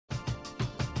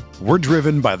We're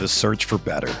driven by the search for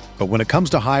better. But when it comes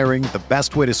to hiring, the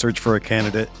best way to search for a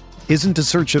candidate isn't to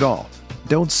search at all.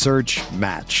 Don't search,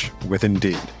 match with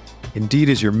Indeed. Indeed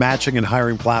is your matching and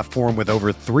hiring platform with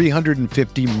over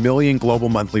 350 million global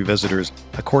monthly visitors,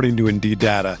 according to Indeed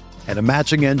data, and a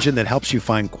matching engine that helps you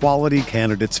find quality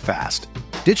candidates fast.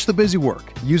 Ditch the busy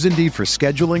work. Use Indeed for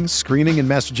scheduling, screening, and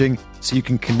messaging so you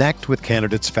can connect with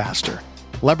candidates faster.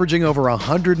 Leveraging over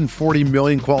 140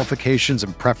 million qualifications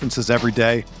and preferences every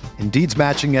day, Indeed's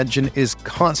matching engine is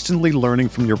constantly learning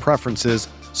from your preferences,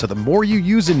 so the more you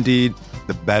use Indeed,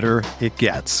 the better it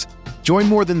gets. Join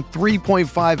more than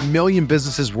 3.5 million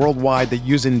businesses worldwide that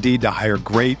use Indeed to hire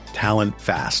great talent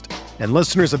fast. And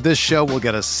listeners of this show will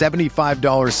get a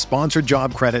 $75 sponsored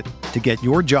job credit to get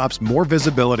your jobs more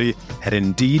visibility at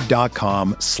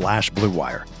Indeed.com/Blue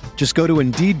Wire. Just go to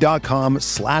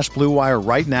Indeed.com/Blue Wire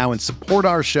right now and support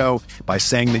our show by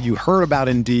saying that you heard about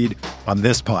Indeed on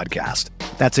this podcast.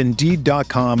 That's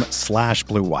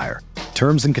Indeed.com/Blue Wire.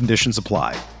 Terms and conditions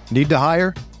apply. Need to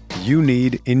hire? You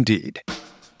need Indeed.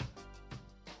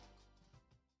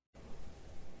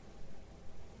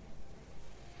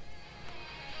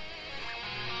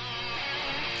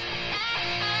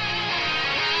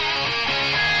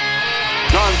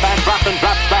 Brockton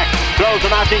drops back, throws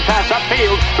an arching pass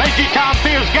upfield. Reggie Tom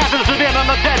Fears gathers it in on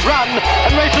a dead run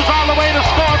and races all the way to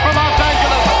score for Los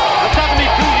Angeles. A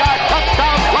 72-yard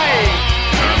touchdown play.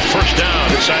 First down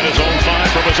inside his own 5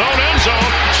 from his own end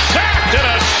zone. Sacked and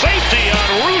a safety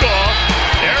on Rudolph.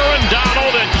 Aaron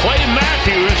Donald and Clay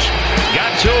Matthews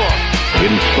got to him.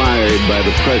 Inspired by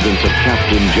the presence of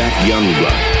Captain Jack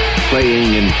Youngblood,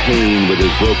 playing in pain with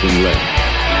his broken leg.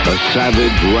 A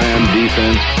savage Ram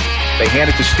defense. They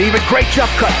hand it to Steven. Great jump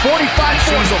cut. 45.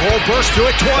 Sees a hole, burst through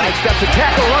it. 20. Steps a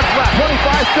tackle, runs left.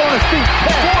 25, still on his feet.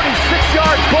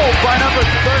 46-yard goal by number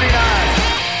 39.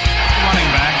 Running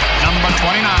back, number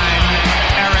 29,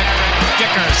 Eric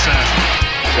Dickerson.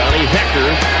 Johnny Hecker,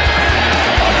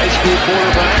 a high school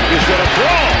quarterback, is going to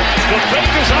throw. The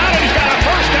fake is on, and he's got a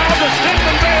first down to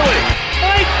Stephen Bailey.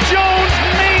 Mike Jones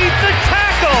made the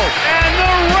tackle, and the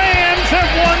Rams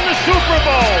have won the Super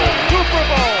Bowl. Super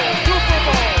Bowl. Super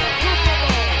Bowl.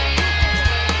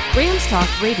 Rams Talk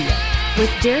Radio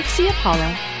with Derek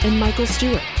Ciapala and Michael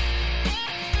Stewart.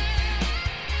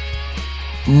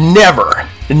 Never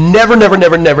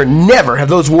have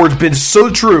those words been so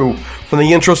true from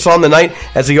the intro song the night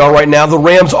as they are right now. The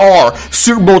Rams are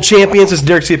Super Bowl champions. It's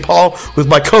Derek Ciapala with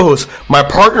my co-host, my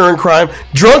partner in crime,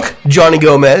 Drunk Johnny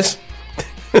Gomez.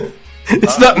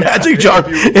 It's not Magic Johnny.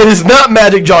 It is not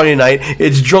Magic Johnny tonight.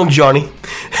 It's Drunk Johnny.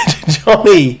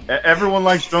 Johnny. Everyone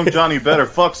likes Drunk Johnny better.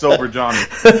 Fuck Sober Johnny.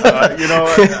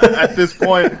 At this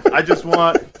point, I just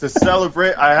want to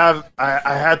celebrate. I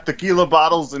had tequila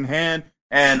bottles in hand,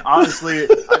 and honestly,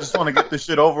 I just want to get this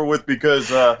shit over with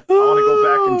because I want to go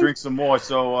back and drink some more.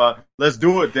 So let's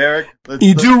do it, Derek.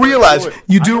 You do realize.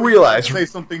 Say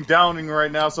something downing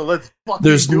right now, so let's fucking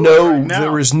There is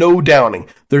no downing.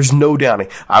 There's no downing.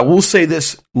 I will say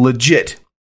this legit.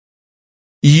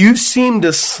 You seem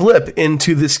to slip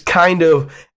into this kind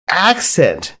of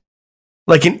accent,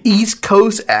 like an East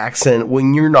Coast accent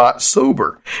when you're not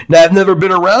sober. Now, I've never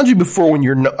been around you before when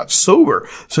you're not sober,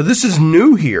 so this is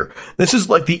new here. This is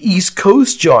like the East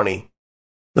Coast Johnny,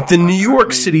 like the New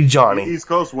York City Johnny. East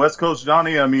Coast, West Coast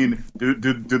Johnny. I mean, do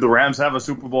the Rams have a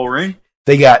Super Bowl ring?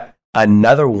 They got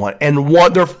another one, and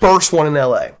their first one in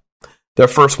L.A.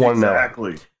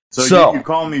 Exactly. So you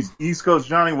call me East Coast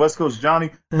Johnny, West Coast Johnny?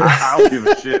 I don't give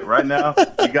a shit. Right now,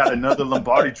 you got another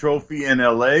Lombardi Trophy in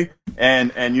LA,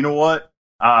 and you know what?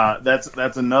 That's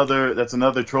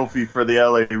another trophy for the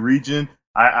LA region.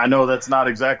 I know that's not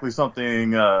exactly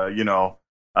something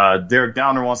Derek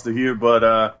Downer wants to hear, but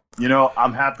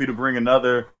I'm happy to bring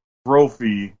another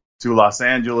trophy to Los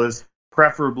Angeles,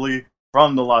 preferably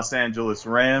from the Los Angeles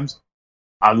Rams.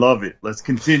 I love it. Let's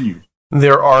continue.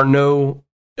 There are no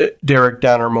Derek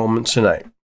Downer moments tonight.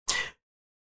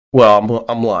 Well,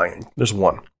 I'm lying. There's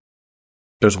one.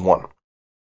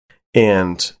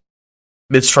 And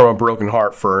it's from a broken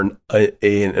heart for an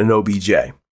OBJ.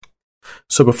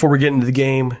 So before we get into the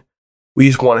game, we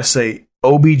just want to say,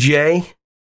 OBJ,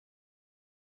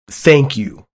 thank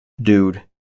you, dude.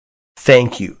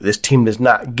 Thank you. This team does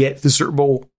not get to the Super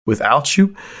Bowl without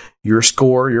you. Your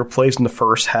score, your plays in the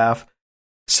first half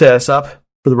set us up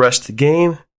for the rest of the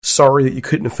game. Sorry that you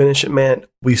couldn't finish it, man.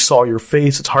 We saw your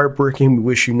face. It's heartbreaking. We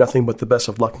wish you nothing but the best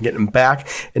of luck in getting back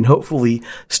and hopefully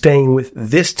staying with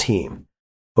this team,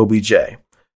 OBJ.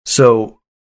 So,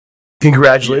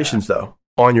 congratulations, though,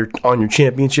 on your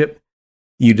championship.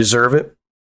 You deserve it.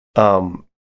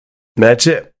 That's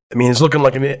it. I mean, it's looking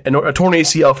like a torn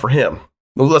ACL for him.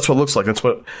 Well, that's what it looks like. That's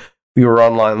what we were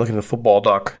online looking at Football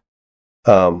Doc.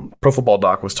 Pro Football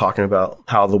Doc was talking about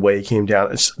how the way it came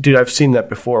down. Dude, I've seen that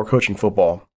before coaching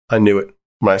football. I knew it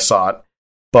when I saw it.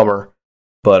 Bummer.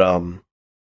 But,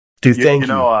 dude, thank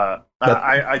you.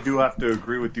 I do have to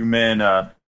agree with you,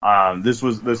 man. This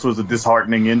was a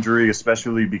disheartening injury,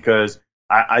 especially because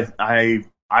I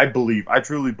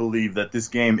truly believe that this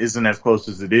game isn't as close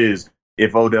as it is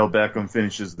if Odell Beckham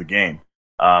finishes the game.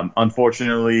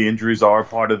 Unfortunately, injuries are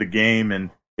part of the game,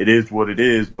 and it is what it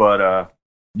is. But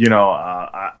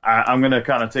I'm going to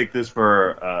kind of take this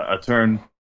for a turn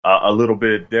a little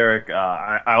bit, Derek.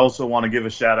 I also want to give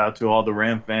a shout out to all the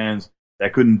Ram fans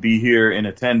that couldn't be here in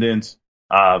attendance,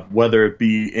 whether it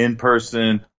be in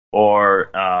person or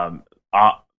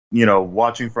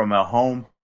watching from at home.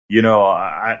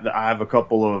 I have a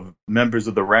couple of members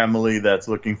of the Ramily that's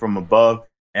looking from above,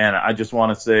 and I just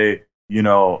want to say,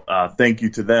 thank you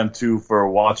to them too for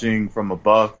watching from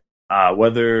above.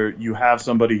 Whether you have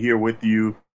somebody here with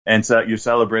you and you're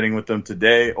celebrating with them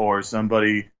today, or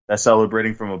somebody that's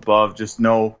celebrating from above, just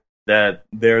know that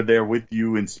they're there with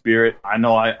you in spirit. I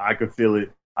know I could feel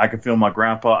it. I could feel my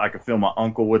grandpa. I could feel my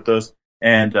uncle with us.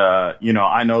 And,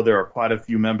 I know there are quite a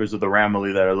few members of the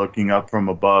Ramily that are looking up from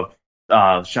above,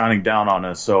 shining down on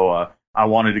us. So I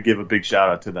wanted to give a big shout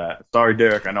out to that. Sorry,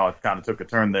 Derek. I know I kind of took a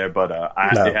turn there, but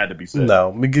it had to be said. No,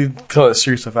 we could call it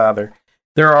serious stuff out there.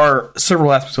 There are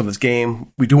several aspects of this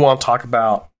game we do want to talk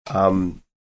about.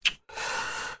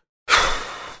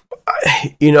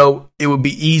 It would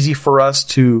be easy for us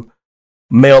to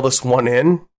mail this one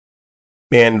in,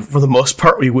 and for the most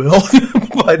part we will.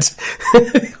 But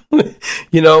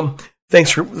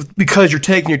thanks because you're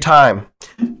taking your time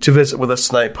to visit with us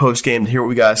tonight post game to hear what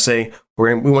we gotta say.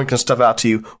 We want to stuff out to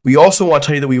you. We also want to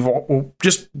tell you that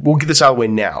we'll get this out of the way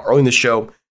now. Early in the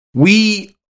show,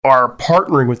 we are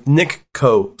partnering with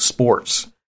Nico Sports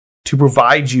to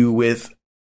provide you with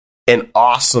an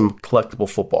awesome collectible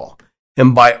football.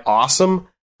 And by awesome,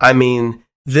 I mean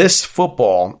this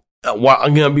football.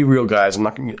 I'm gonna be real, guys. I'm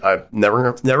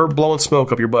never blowing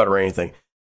smoke up your butt or anything.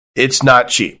 It's not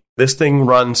cheap. This thing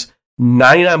runs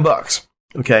 $99.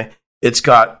 Okay, it's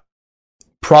got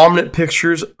prominent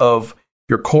pictures of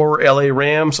your core LA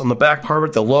Rams on the back part of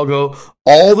it, the logo,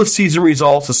 all the season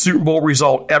results, the Super Bowl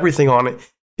result, everything on it.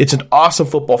 It's an awesome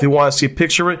football. If you want to see a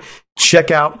picture of it,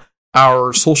 check out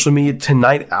our social media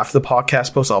tonight after the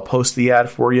podcast post. I'll post the ad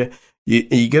for you.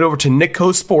 You get over to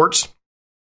Nico Sports.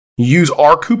 You use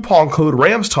our coupon code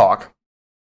RamsTalk.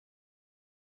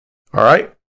 All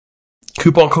right?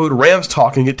 Coupon code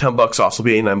RamsTalk and get $10 off. So it'll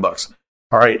be $89.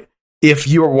 All right? If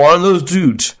you are one of those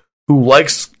dudes who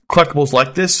likes collectibles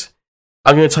like this,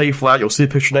 I'm going to tell you flat, you'll see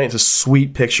the picture tonight. It's a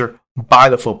sweet picture. Buy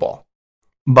the football.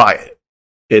 Buy it.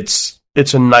 It's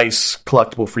a nice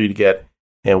collectible for you to get,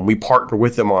 and we partner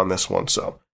with them on this one.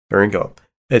 So there you go.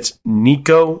 It's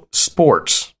Nico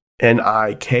Sports,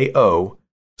 Niko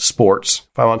Sports.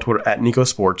 Find them on Twitter at Nico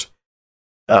Sports.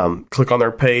 Click on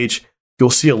their page. You'll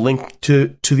see a link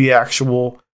to the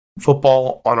actual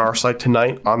football on our site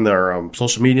tonight, on their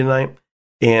social media tonight,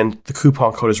 and the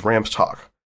coupon code is RamsTalk.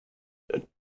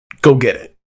 Go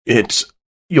get it.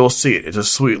 You'll see it. It's a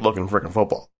sweet looking freaking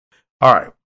football. All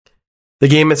right. The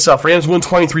game itself, Rams win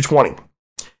 23-20.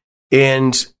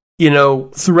 And,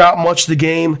 throughout much of the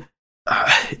game,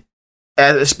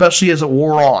 especially as it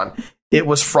wore on, it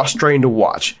was frustrating to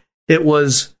watch. It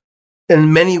was,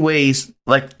 in many ways,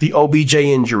 like the OBJ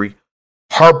injury,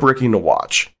 heartbreaking to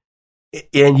watch.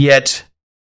 And yet,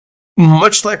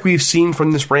 much like we've seen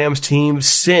from this Rams team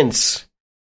since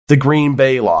the Green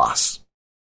Bay loss,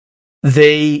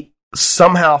 they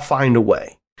somehow find a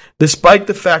way. Despite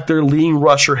the fact their leading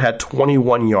rusher had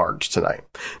 21 yards tonight.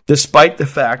 Despite the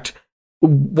fact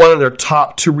one of their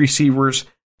top two receivers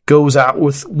goes out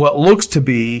with what looks to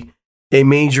be a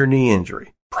major knee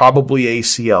injury. Probably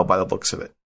ACL by the looks of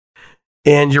it.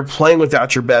 And you're playing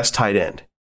without your best tight end.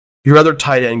 Your other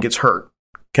tight end gets hurt,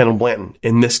 Kendall Blanton,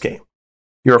 in this game.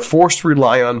 You're forced to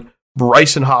rely on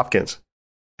Bryson Hopkins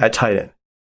at tight end.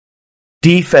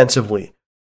 Defensively,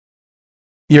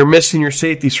 you're missing your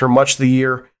safeties for much of the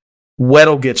year.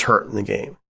 Weddle gets hurt in the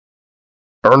game.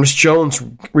 Ernest Jones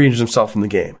re-injures himself in the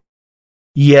game.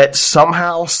 Yet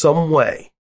somehow, some way,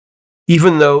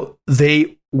 even though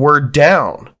they were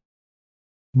down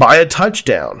by a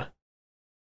touchdown,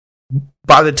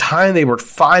 by the time they were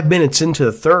 5 minutes into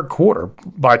the third quarter,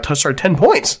 by a touchdown, 10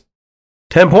 points.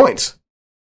 10 points.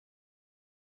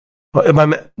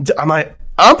 I'm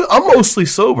mostly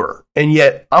sober, and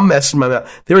yet I'm messing my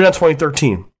mouth. They were down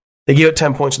 20-13. They gave it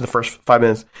 10 points in the first 5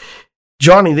 minutes.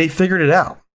 Johnny, they figured it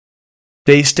out.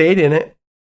 They stayed in it.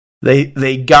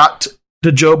 They got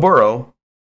to Joe Burrow,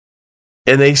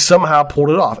 And they somehow pulled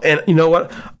it off. And you know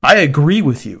what? I agree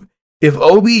with you. If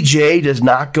OBJ does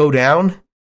not go down,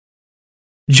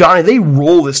 Johnny, they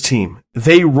roll this team.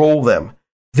 They roll them.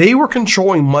 They were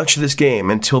controlling much of this game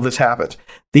until this happened.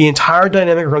 The entire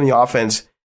dynamic around the offense,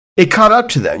 it caught up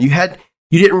to them. You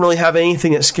didn't really have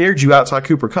anything that scared you outside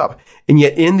Cooper Kupp. And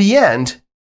yet in the end,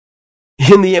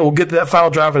 we'll get to that final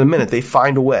drive in a minute, they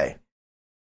find a way.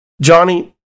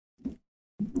 Johnny,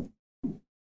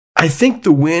 I think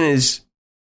the win is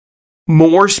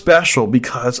more special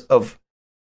because of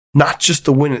not just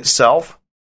the win itself,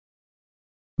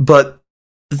 but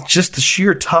just the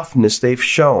sheer toughness they've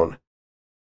shown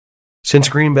since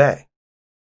Green Bay.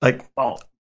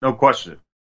 No question.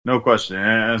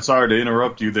 And sorry to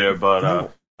interrupt you there,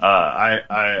 but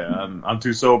I'm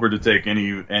too sober to take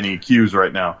any cues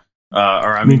right now.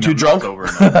 Too drunk? Sober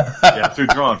now. Yeah, too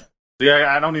drunk. See,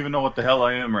 I don't even know what the hell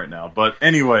I am right now. But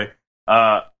anyway,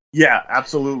 yeah,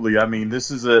 absolutely. I mean, this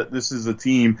is a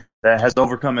team that has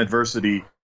overcome adversity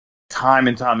time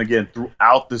and time again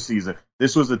throughout the season.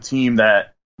 This was a team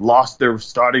that lost their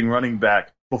starting running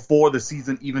back before the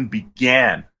season even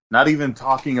began. Not even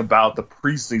talking about the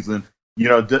preseason,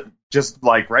 just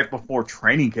like right before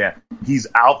training camp. He's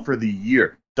out for the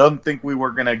year. Doesn't think we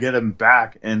were going to get him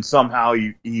back, and somehow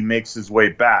he makes his way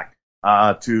back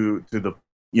to the,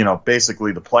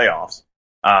 basically the playoffs.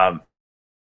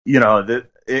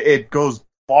 It goes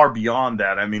far beyond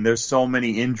that. I mean, there's so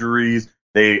many injuries.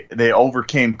 They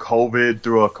overcame COVID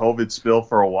through a COVID spill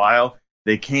for a while.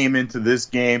 They came into this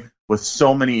game with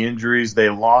so many injuries. They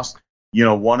lost,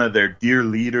 one of their dear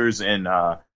leaders in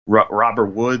Robert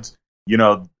Woods.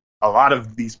 A lot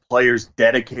of these players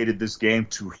dedicated this game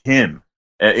to him,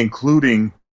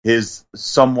 including his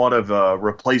somewhat of a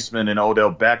replacement in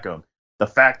Odell Beckham. The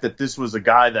fact that this was a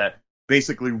guy that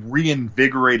basically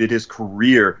reinvigorated his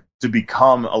career to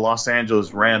become a Los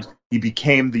Angeles Rams. He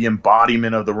became the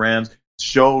embodiment of the Rams,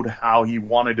 showed how he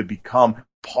wanted to become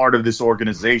part of this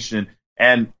organization,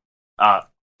 and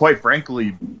quite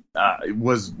frankly,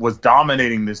 was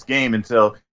dominating this game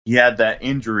until he had that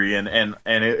injury, and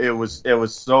it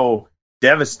was so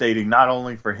devastating, not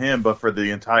only for him but for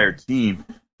the entire team,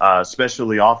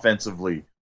 especially offensively.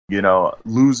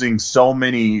 Losing so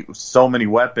many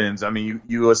weapons. I mean,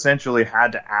 you essentially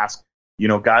had to ask,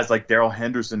 guys like Darrell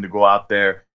Henderson to go out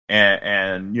there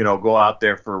and go out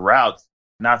there for routes.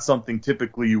 Not something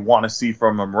typically you want to see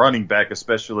from a running back,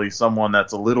 especially someone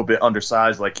that's a little bit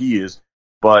undersized like he is.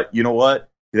 But you know what?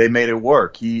 They made it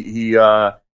work. He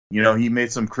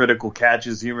made some critical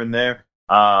catches here and there.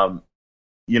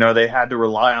 They had to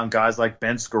rely on guys like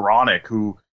Ben Skoranek,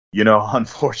 who,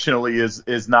 unfortunately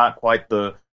is not quite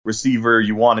the receiver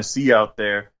you want to see out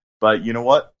there. But you know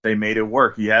what? They made it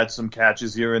work. He had some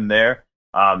catches here and there.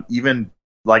 Even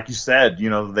like you said,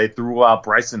 they threw out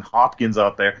Bryson Hopkins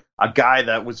out there, a guy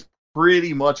that was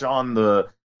pretty much on the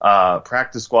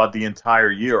practice squad the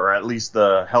entire year, or at least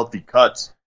the healthy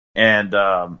cuts. And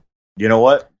you know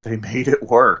what? They made it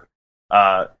work.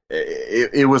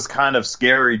 It was kind of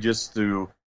scary just to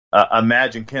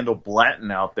imagine Kendall Blanton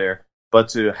out there, but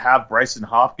to have Bryson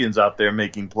Hopkins out there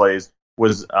making plays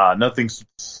was nothing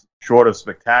short of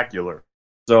spectacular.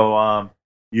 So,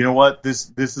 you know what?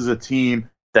 This is a team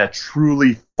that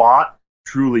truly fought,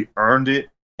 truly earned it,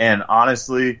 and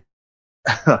honestly,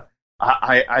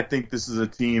 I think this is a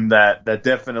team that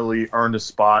definitely earned a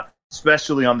spot,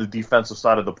 especially on the defensive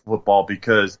side of the football,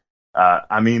 because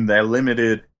they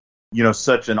limited,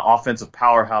 such an offensive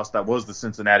powerhouse that was the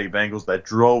Cincinnati Bengals that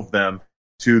drove them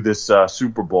to this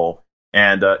Super Bowl,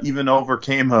 and even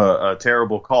overcame a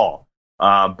terrible call.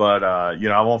 But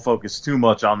I won't focus too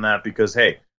much on that because,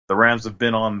 hey, the Rams have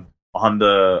been on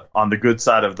the good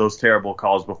side of those terrible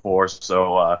calls before,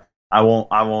 so I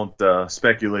won't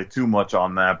speculate too much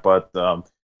on that. But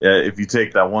if you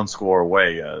take that one score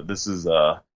away, this is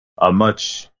a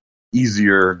much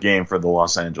easier game for the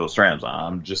Los Angeles Rams.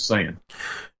 I'm just saying.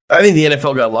 I think the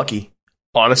NFL got lucky,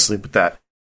 honestly, with that,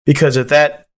 because if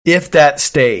that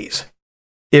stays,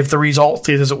 if the result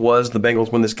stays as it was, the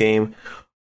Bengals win this game,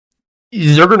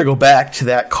 they're going to go back to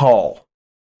that call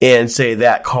and say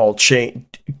that call to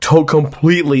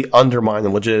completely undermine the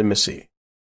legitimacy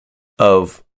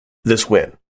of this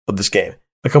win, of this game.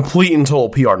 A complete and total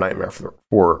PR nightmare for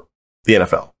the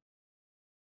NFL.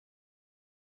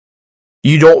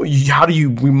 How do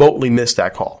you remotely miss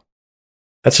that call?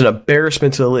 That's an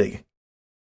embarrassment to the league.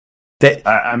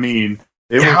 How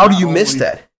do you miss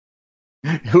that?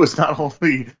 It was not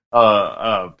only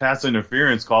a pass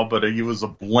interference call, but it was a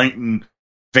blatant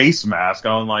face mask.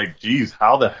 I'm like, geez,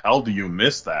 how the hell do you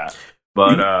miss that?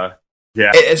 But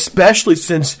yeah, especially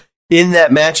since in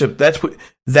that matchup,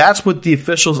 that's what the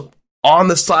officials on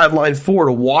the sideline for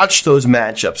to watch those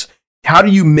matchups. How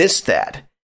do you miss that?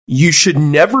 You should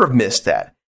never have missed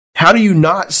that. How do you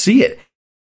not see it?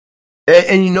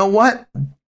 And you know what?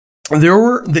 They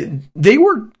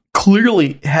were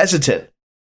clearly hesitant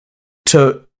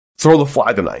to throw the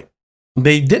flag tonight.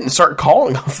 They didn't start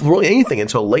calling really anything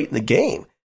until late in the game.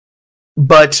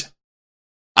 But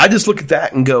I just look at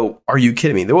that and go, are you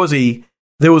kidding me? There was a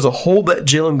hold that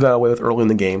Jalen got away with early in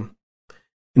the game,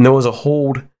 and there was a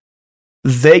hold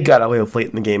they got away with late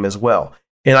in the game as well.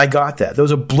 And I got that. There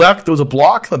was a block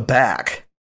in the back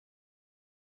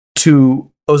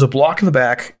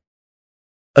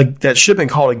that should have been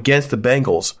called against the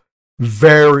Bengals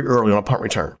very early on a punt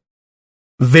return.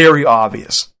 Very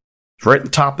obvious. It's right at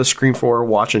the top of the screen for we're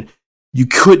watching. You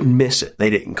couldn't miss it. They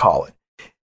didn't call it.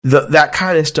 That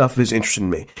kind of stuff is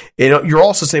interesting to me. And you're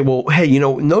also saying, well, hey,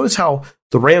 notice how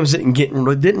the Rams didn't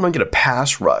really get a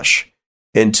pass rush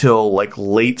until like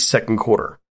late second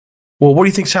quarter. Well, what do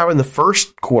you think's happening in the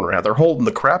first quarter now? They're holding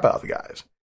the crap out of the guys.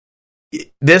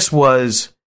 This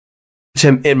was,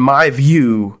 in my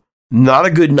view, not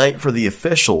a good night for the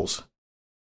officials.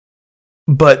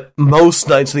 But most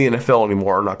nights in the NFL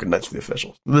anymore are not good nights for the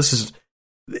officials.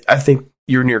 I think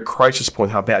you're near crisis point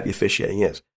how bad the officiating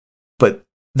is. But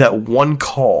that one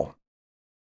call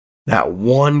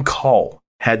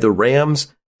had the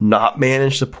Rams not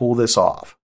managed to pull this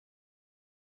off,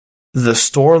 the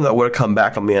storm that would have come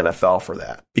back on the NFL for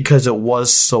that, because it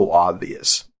was so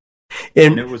obvious.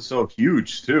 And it was so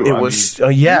huge, too.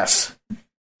 Yes.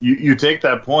 You take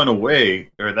that point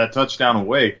away, or that touchdown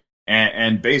away,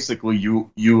 and basically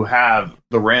you have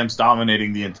the Rams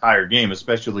dominating the entire game,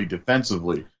 especially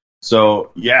defensively.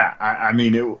 So, yeah, I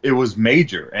mean, it was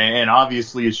major, and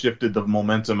obviously it shifted the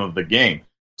momentum of the game.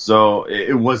 So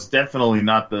it was definitely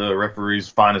not the referee's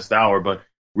finest hour, but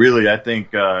really I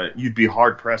think you'd be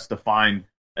hard-pressed to find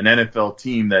an NFL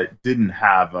team that didn't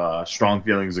have strong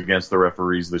feelings against the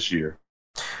referees this year.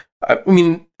 I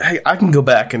mean, I can go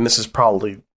back, and this is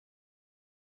probably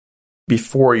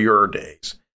before your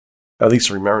days, at least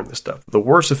remembering this stuff. The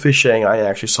worst officiating I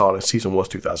actually saw in a season was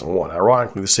 2001.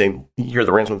 Ironically, the same year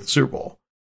the Rams went to the Super Bowl.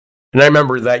 And I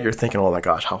remember that year thinking, oh my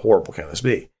gosh, how horrible can this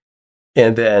be?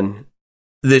 And then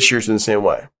this year's in the same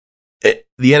way. The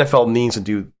NFL needs to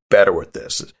do better with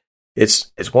this.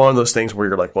 It's one of those things where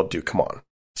you're like, well, dude, come on.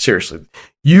 Seriously.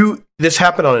 This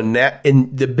happened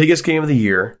in the biggest game of the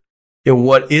year, in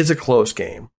what is a close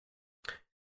game.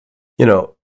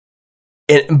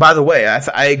 And by the way,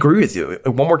 I agree with you.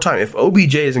 One more time, if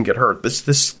OBJ doesn't get hurt,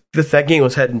 that game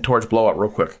was heading towards blowout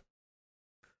real quick.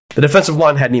 The defensive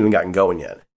line hadn't even gotten going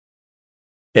yet.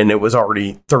 And it was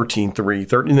already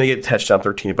 13-3, they get touchdown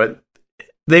 13, but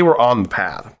they were on the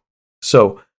path.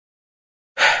 So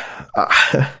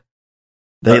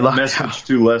they message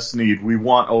to Les Snead, we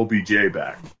want OBJ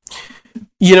back.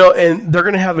 And they're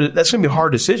going to have that's going to be a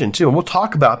hard decision too. And we'll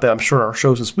talk about that, I'm sure, in our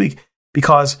shows this week,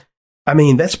 because I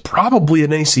mean, that's probably an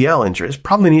ACL injury. It's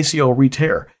probably an ACL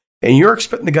re-tear. And you're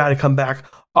expecting the guy to come back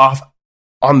off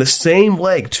on the same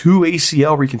leg, 2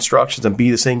 ACL reconstructions, and be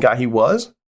the same guy he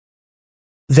was?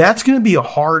 That's going to be a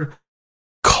hard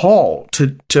call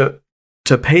to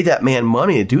pay that man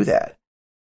money to do that.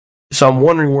 So I'm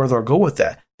wondering where they'll go with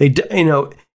that.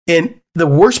 And the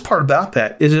worst part about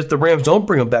that is if the Rams don't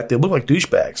bring him back, they look like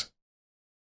douchebags.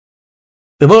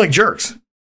 They look like jerks.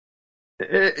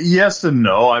 Yes and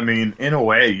no. I mean, in a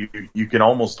way, you can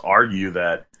almost argue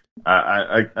that.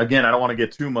 I don't want to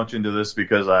get too much into this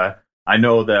because I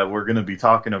know that we're going to be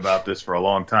talking about this for a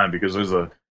long time, because there's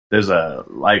a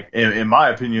in my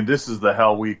opinion, this is the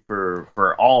hell week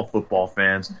for all football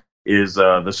fans, is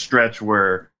the stretch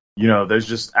where there's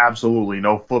just absolutely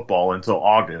no football until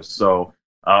August, so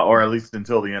or at least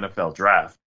until the NFL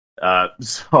draft,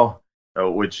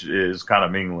 which is kind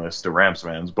of meaningless to Rams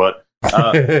fans, but.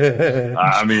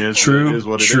 I mean, it's true. It is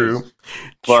what it is.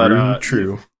 But,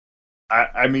 true.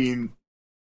 I mean,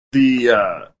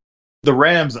 the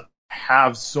Rams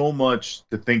have so much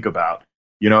to think about.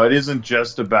 It isn't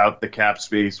just about the cap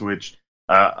space, which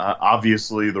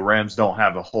obviously the Rams don't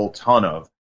have a whole ton of.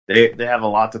 They have a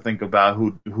lot to think about,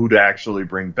 who to actually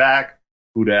bring back,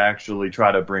 who to actually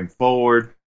try to bring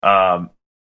forward. If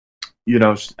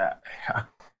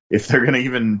they're going to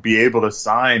even be able to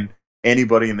sign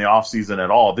anybody in the offseason at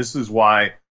all. This is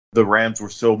why the Rams were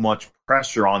so much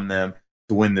pressure on them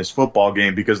to win this football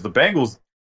game, because the Bengals,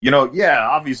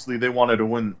 obviously they wanted to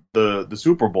win the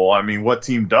Super Bowl. I mean, what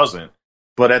team doesn't?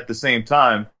 But at the same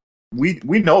time, we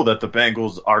know that the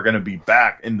Bengals are going to be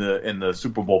back in the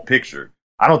Super Bowl picture.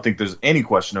 I don't think there's any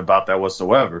question about that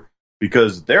whatsoever,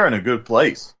 because they're in a good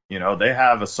place. They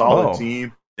have a solid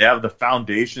team. They have the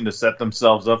foundation to set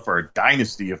themselves up for a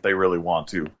dynasty if they really want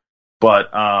to.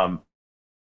 But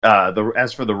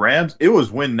as for the Rams, it was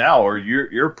win now or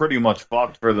you're pretty much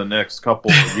fucked for the next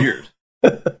couple of years.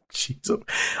 Jeez.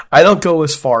 I don't go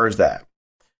as far as that.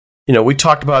 We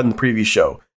talked about it in the previous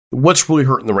show. What's really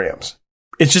hurting the Rams?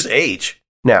 It's just age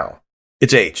now.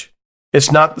 It's age.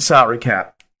 It's not the salary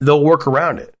cap. They'll work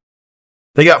around it.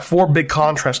 They got 4 big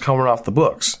contracts coming off the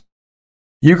books.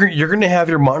 You're going to have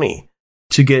your money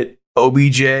to get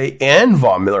OBJ and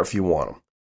Von Miller if you want them.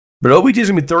 But OBJ's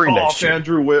going to be 30 next year.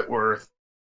 Andrew Whitworth.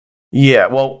 Yeah,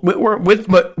 well,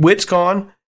 Whit's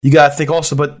gone. You got to think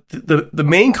also, but the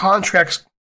main contract's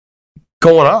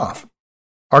going off.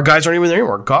 Our guys aren't even there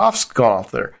anymore. Goff's gone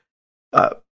off there.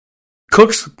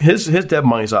 Cook's, his dead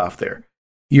money's off there.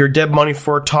 Your dead money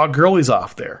for Todd Gurley's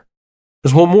off there.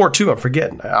 There's one more, too, I'm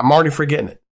forgetting. I'm already forgetting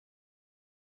it.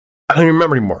 I don't even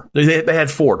remember anymore. They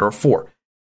had 4. There were 4.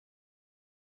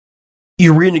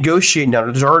 You're renegotiating now.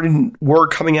 There's already word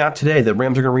coming out today that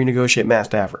Rams are going to renegotiate Matt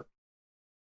Stafford,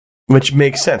 which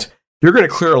makes sense. You're going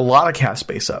to clear a lot of cap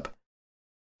space up.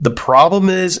 The problem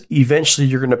is eventually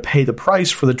you're going to pay the price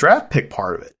for the draft pick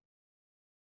part of it.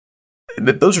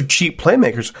 Those are cheap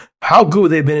playmakers. How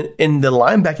good have they been in the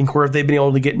linebacking core if they've been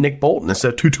able to get Nick Bolton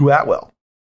instead of Tutu Atwell?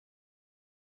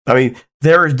 I mean,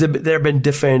 there have been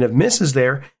definitive misses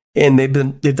there, and they've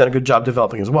done a good job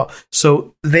developing as well.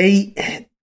 So they're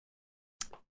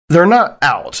not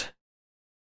out.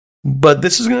 But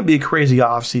this is going to be a crazy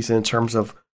offseason in terms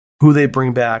of who they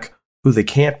bring back, who they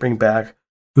can't bring back,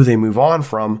 who they move on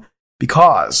from,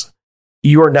 because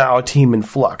you are now a team in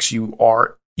flux.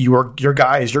 Your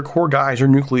guys, your core guys, your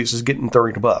nucleus is getting 30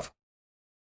 and above.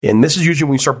 And this is usually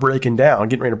when you start breaking down,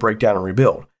 getting ready to break down and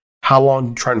rebuild. How long do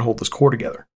you try and hold this core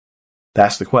together?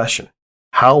 That's the question.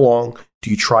 How long do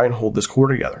you try and hold this core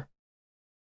together?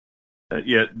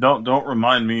 Yeah, don't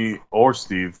remind me, or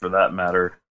Steve for that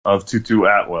matter, of Tutu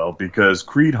Atwell, because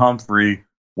Creed Humphrey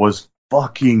was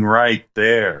fucking right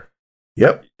there.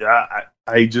 Yep.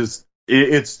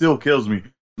 It still kills me.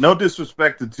 No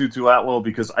disrespect to Tutu Atwell,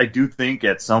 because I do think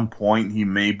at some point he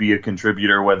may be a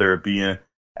contributor, whether it be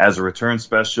as a return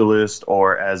specialist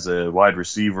or as a wide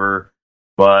receiver.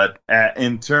 But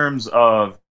in terms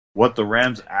of what the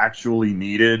Rams actually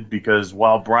needed, because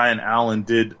while Brian Allen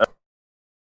did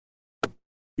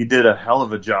a hell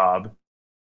of a job,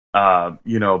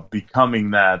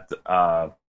 becoming that.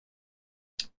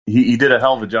 He did a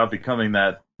hell of a job becoming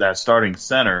that starting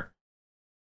center.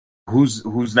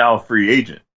 Who's now a free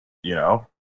agent?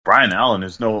 Brian Allen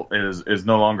is no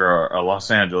longer a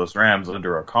Los Angeles Rams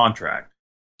under a contract.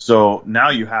 So now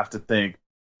you have to think,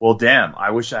 well, damn,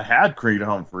 I wish I had Creed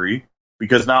Humphrey,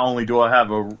 because not only do I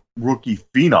have a rookie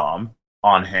phenom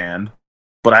on hand,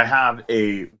 but I have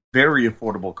a very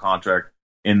affordable contract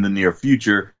in the near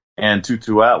future. And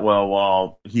Tutu Atwell,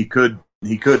 while he could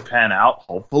pan out,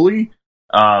 hopefully,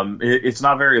 it's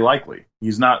not very likely.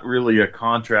 He's not really a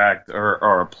contract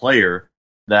or a player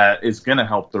that is going to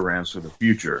help the Rams for the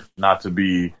future. Not to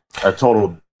be a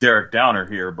total Derek Downer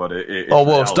here, but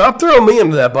stop throwing me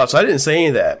into that bus. I didn't say any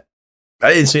of that.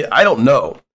 I don't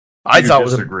know. I thought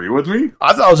disagree with me?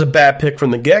 I thought it was a bad pick from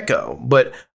the get-go,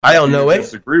 but I don't know.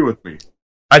 Disagree with me?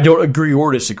 I don't agree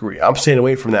or disagree. I'm staying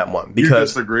away from that one because you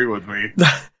disagree with me.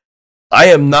 I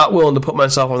am not willing to put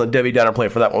myself on the Debbie Downer plane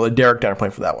for that one, or the Derek Downer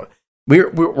plane for that one. We're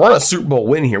on a Super Bowl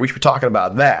win here. We should be talking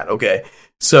about that, okay?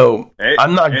 So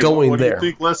I'm not going there. What do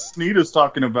you think Les Snead is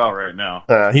talking about right now?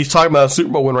 He's talking about a Super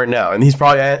Bowl win right now, and he's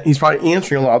probably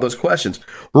answering a lot of those questions.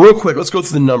 Real quick, let's go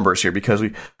through the numbers here, because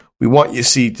we want you to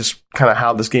see just kind of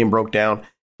how this game broke down.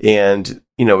 And,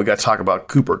 we got to talk about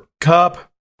Cooper Kupp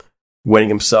winning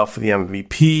himself for the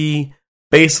MVP,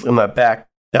 basically on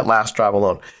that last drive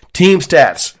alone. Team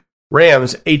stats: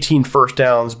 Rams 18 first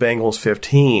downs, Bengals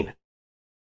 15.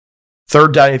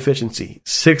 Third down efficiency: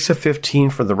 6 of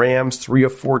 15 for the Rams, 3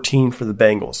 of 14 for the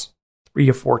Bengals. 3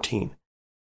 of 14.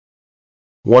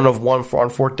 1 of 1 on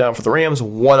fourth down for the Rams,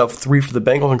 1 of 3 for the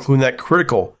Bengals, including that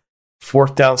critical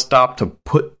fourth down stop to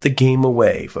put the game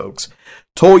away, folks.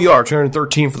 Total yards: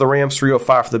 213 for the Rams,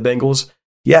 305 for the Bengals.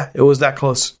 Yeah, it was that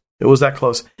close.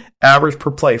 Average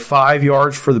per play: 5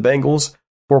 yards for the Bengals,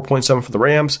 4.7 for the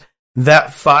Rams.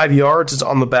 That 5 yards is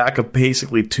on the back of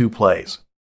basically 2 plays.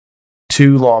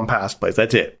 2 long pass plays.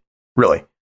 That's it, really.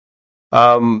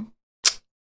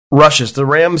 Rushes: the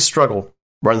Rams struggled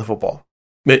running the football.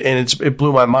 It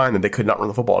blew my mind that they could not run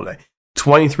the football today.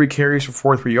 23 carries for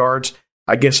 43 yards.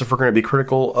 I guess if we're going to be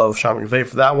critical of Sean McVay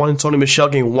for that one, Sony Michel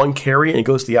getting 1 carry and it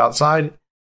goes to the outside.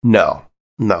 No,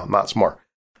 not smart.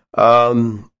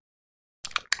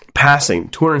 Passing: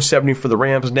 270 for the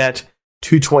Rams net,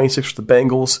 226 for the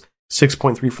Bengals,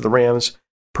 6.3 for the Rams.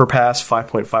 Per pass,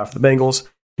 5.5 for the Bengals.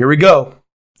 Here we go.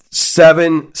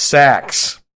 7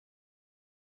 sacks.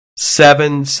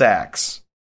 7 sacks.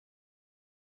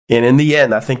 And in the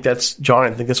end, I think that's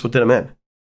what did them in.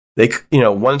 They,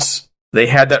 once they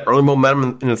had that early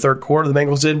momentum in the third quarter, the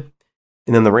Bengals did,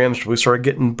 and then the Rams really started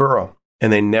getting Burrow,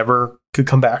 and they never could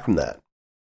come back from that.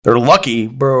 They're lucky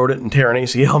Burrow didn't tear an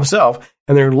ACL himself,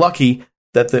 and they're lucky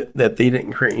that they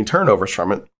didn't create any turnovers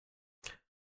from it.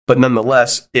 But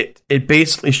nonetheless, it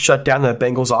basically shut down the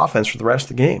Bengals offense for the rest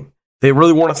of the game. They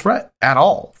really weren't a threat at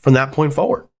all from that point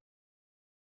forward.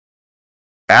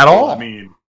 At all. I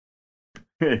mean,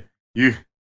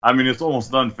 it's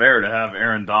almost unfair to have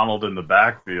Aaron Donald in the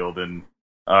backfield and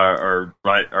or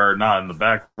not in the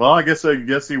back. Well, I guess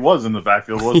he was in the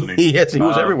backfield, wasn't he? Yes, he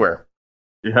was everywhere.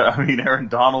 Yeah, I mean, Aaron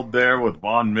Donald there with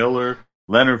Von Miller,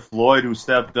 Leonard Floyd who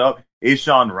stepped up.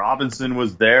 A'Shawn Robinson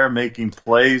was there making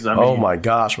plays. Oh my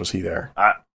gosh, was he there?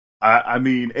 I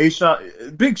mean,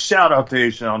 big shout out to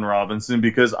A'Shawn Robinson,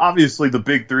 because obviously the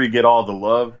big three get all the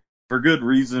love for good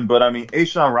reason. But I mean,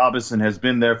 A'Shawn Robinson has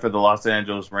been there for the Los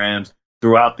Angeles Rams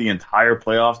throughout the entire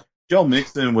playoffs. Joe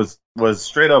Mixon was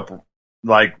straight up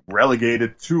like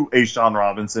relegated to A'Shawn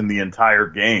Robinson the entire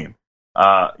game.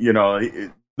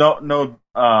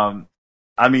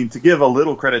 I mean, to give a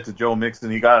little credit to Joe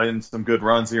Mixon, he got in some good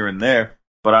runs here and there.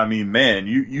 But, I mean, man,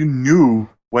 you knew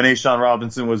when A'Shawn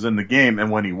Robinson was in the game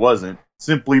and when he wasn't,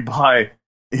 simply by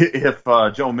if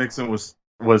Joe Mixon was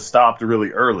stopped really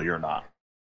early or not.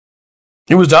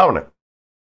 He was dominant.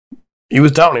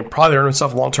 Probably earned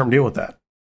himself a long-term deal with that.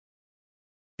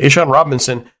 A'Shawn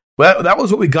Robinson, well, that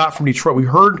was what we got from Detroit. We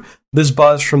heard this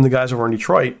buzz from the guys over in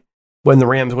Detroit when the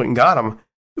Rams went and got him,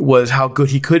 was how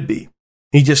good he could be.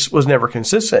 He just was never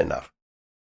consistent enough.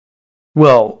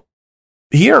 Well,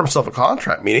 he earned himself a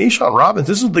contract. I mean, A'Shawn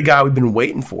Robinson, this is the guy we've been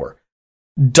waiting for.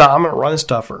 Dominant run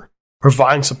stuffer,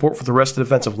 providing support for the rest of the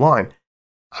defensive line.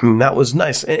 I mean, that was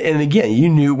nice. And again, you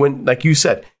knew when, like you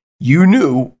said,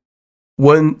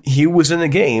 when he was in the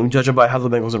game, judging by how the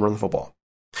Bengals had run the football.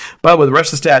 By the way, the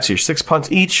rest of the stats here, 6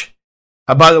 punts each.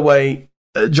 By the way,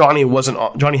 Johnny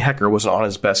Hekker wasn't on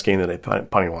his best game today,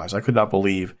 punting-wise. I could not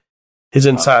believe his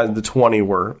inside the 20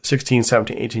 were 16,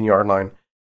 17, 18-yard line.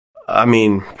 I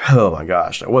mean, oh my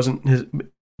gosh. That wasn't his.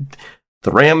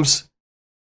 The Rams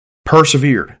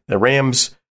persevered. The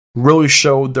Rams really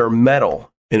showed their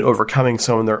mettle in overcoming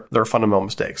some of their fundamental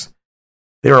mistakes.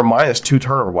 They were -2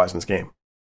 turnover-wise in this game.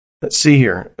 Let's see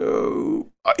here.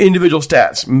 Individual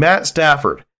stats. Matt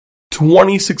Stafford,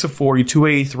 26 of 40,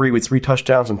 283 with 3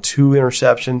 touchdowns and 2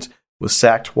 interceptions, was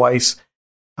sacked twice.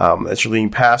 That's your leading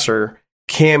passer.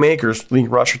 Cam Akers, leading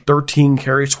rusher, 13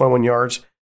 carries, 21 yards.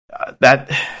 That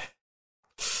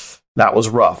was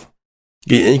rough.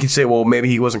 You can say, well, maybe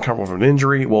he wasn't comfortable from an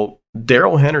injury. Well,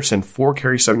 Darrell Henderson, 4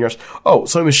 carries, 7 yards. Oh,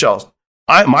 Sonny Michel,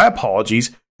 my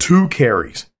apologies, 2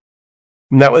 carries.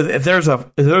 Now, if there's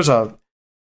a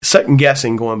second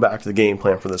guessing going back to the game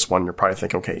plan for this one, you're probably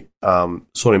thinking, okay,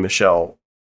 Sonny Michel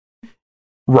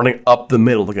running up the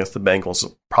middle against the Bengals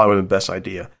is probably the best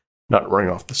idea, not running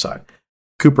off the side.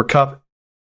 Cooper Kupp,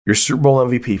 your Super Bowl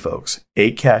MVP, folks.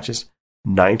 8 catches,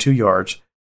 92 yards,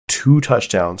 2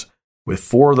 touchdowns, with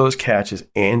 4 of those catches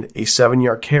and a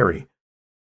 7-yard carry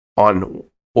on,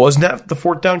 wasn't that the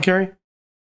 4th down carry,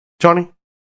 Johnny?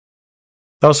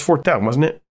 That was 4th down, wasn't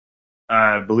it?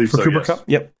 I believe for so, Cooper yes. Kupp?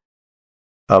 Yep.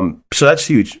 So that's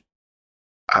huge.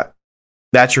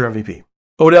 That's your MVP.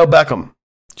 Odell Beckham,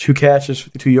 2 catches,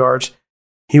 52 yards.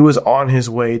 He was on his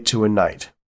way to a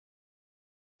night.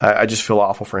 I just feel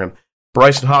awful for him.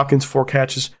 Bryson Hopkins, 4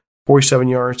 catches, 47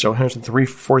 yards. Joe Henderson, 3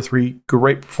 for 43.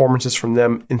 Great performances from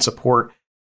them in support.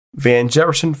 Van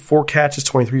Jefferson, 4 catches,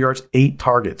 23 yards, 8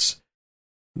 targets.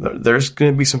 There's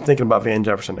going to be some thinking about Van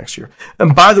Jefferson next year.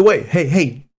 And by the way,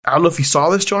 hey, I don't know if you saw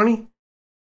this, Johnny.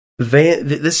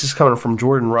 This is coming from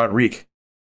Jordan Rodriguez.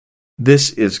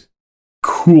 This is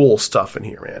cool stuff in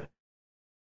here, man.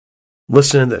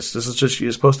 Listen to this. She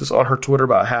just posted this on her Twitter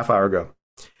about a half hour ago.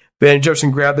 Van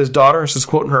Jefferson grabbed his daughter, this is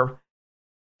quoting her,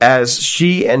 as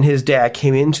she and his dad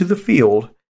came into the field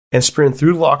and sprinted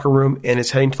through the locker room and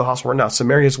is heading to the hospital right now. So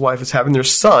Mary, his wife, is having their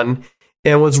son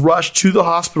and was rushed to the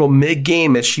hospital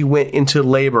mid-game as she went into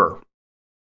labor.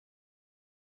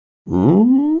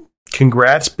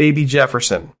 Congrats, baby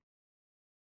Jefferson.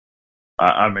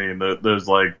 I mean, there's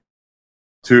like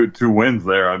two wins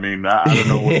there. I mean, I don't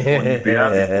know which one you'd be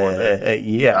happy for.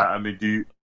 Yeah. I mean,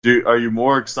 are you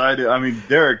more excited? I mean,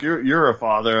 Derek, you're a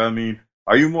father. I mean,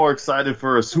 are you more excited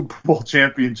for a Super Bowl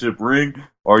championship ring,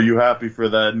 or are you happy for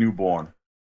that newborn?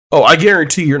 Oh, I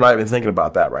guarantee you're not even thinking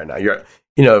about that right now.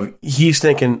 he's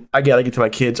thinking, I got to get to my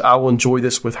kids. I will enjoy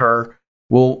this with her.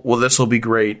 Well, this will be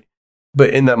great.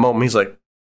 But in that moment, he's like,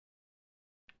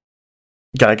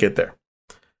 got to get there.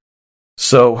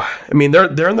 So, I mean,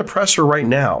 they're in the presser right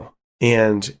now,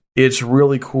 and it's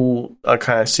really cool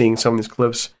kind of seeing some of these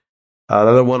clips.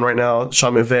 Another one right now,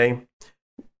 Sean McVay.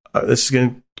 This is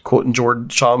going to quote in Jordan.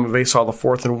 Sean McVay saw the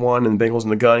 4th and 1 and the Bengals in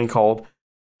the gun. He called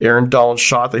Aaron Donald's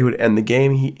shot that he would end the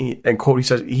game. He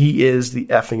says, he is the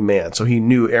effing man. So he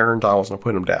knew Aaron Donald was going to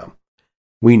put him down.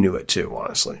 We knew it too,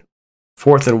 honestly.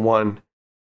 4th and 1.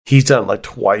 He's done it like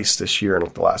twice this year in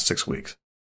the last 6 weeks.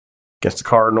 Against the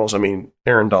Cardinals, I mean,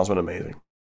 Aaron Donald's been amazing.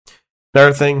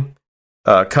 Another thing,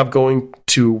 Cup going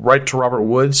right to Robert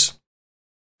Woods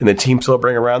and the team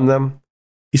celebrating around them.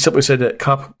 He simply said that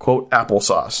Cup, quote,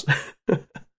 applesauce.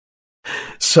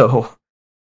 So,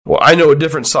 well, I know a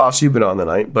different sauce you've been on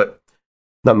tonight, but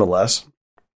nonetheless.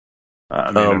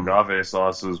 I mean, agave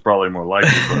sauce is probably more likely.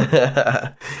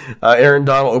 But. Aaron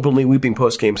Donald openly weeping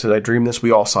post-game said, I dreamed this.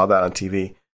 We all saw that on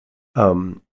TV.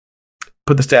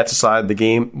 Put the stats aside, the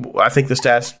game, I think the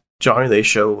stats, Johnny, they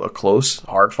show a close,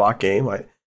 hard-fought game. I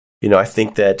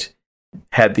think that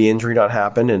had the injury not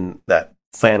happened and that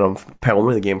phantom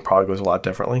penalty, the game probably goes a lot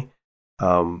differently.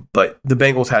 But the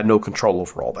Bengals had no control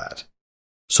over all that.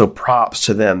 So props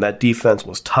to them. That defense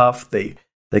was tough. They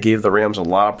gave the Rams a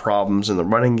lot of problems in the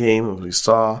running game, as we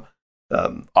saw.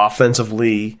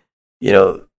 Offensively,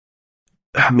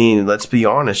 I mean, let's be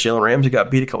honest, Jalen Ramsey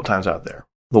got beat a couple times out there.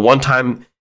 The one time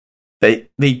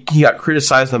he got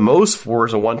criticized the most for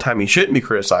is the one time he shouldn't be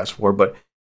criticized for, but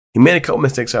he made a couple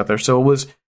mistakes out there. So it was,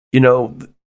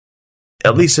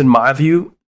 at least in my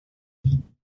view,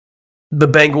 the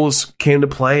Bengals came to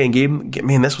play and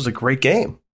this was a great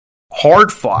game.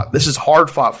 Hard fought. This is hard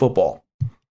fought football.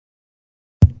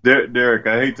 Derek,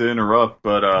 I hate to interrupt,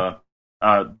 but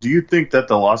do you think that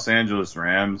the Los Angeles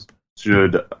Rams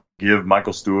should give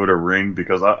Michael Stewart a ring?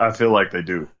 Because I feel like they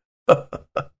do.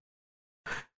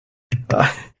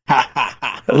 At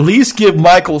least give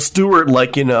Michael Stewart,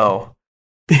 at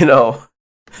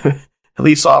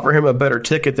least offer him a better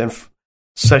ticket than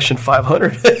Section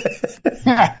 500.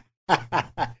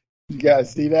 You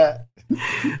guys see that?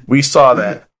 We saw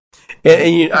that.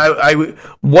 And I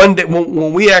one day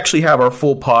when we actually have our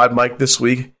full pod, Mike, this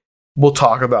week, we'll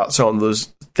talk about some of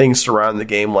those things surrounding the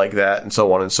game like that and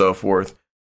so on and so forth.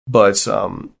 But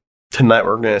tonight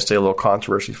we're going to stay a little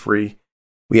controversy free.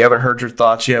 We haven't heard your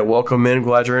thoughts yet. Welcome in.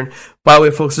 Glad you're in. By the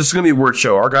way, folks, this is going to be a word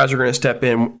show. Our guys are going to step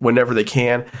in whenever they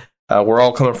can. We're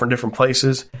all coming from different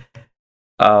places.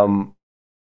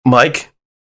 Mike,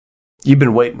 you've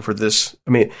been waiting for this.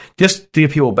 I mean, just to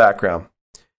give people background,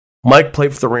 Mike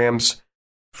played for the Rams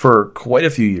for quite a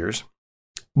few years,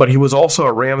 but he was also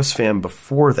a Rams fan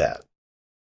before that.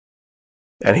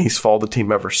 And he's followed the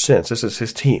team ever since. This is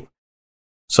his team.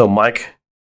 So, Mike,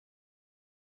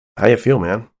 how you feel,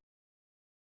 man?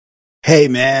 Hey,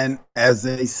 man, as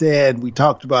they said, we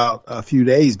talked about a few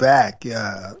days back,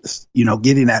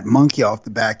 getting that monkey off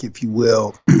the back, if you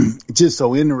will. It's just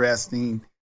so interesting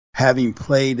having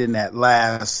played in that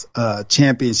last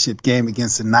championship game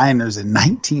against the Niners in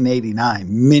 1989,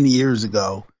 many years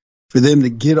ago, for them to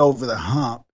get over the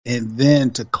hump and then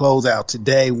to close out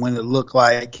today when it looked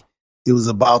like it was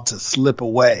about to slip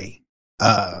away.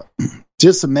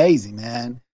 Just amazing,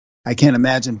 man. I can't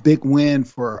imagine. Big win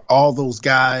for all those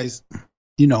guys,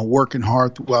 working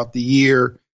hard throughout the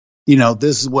year.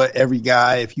 This is what every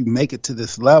guy, if you make it to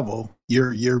this level,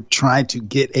 you're trying to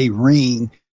get a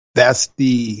ring. That's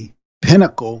the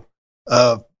pinnacle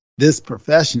of this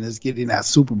profession, is getting that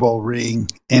Super Bowl ring,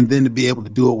 and then to be able to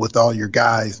do it with all your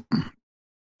guys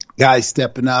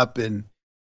stepping up, and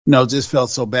just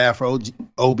felt so bad for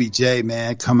OBJ,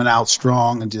 man, coming out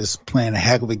strong and just playing a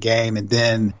heck of a game, and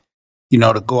then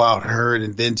to go out hurt,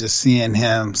 and then just seeing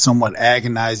him somewhat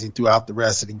agonizing throughout the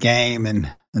rest of the game, and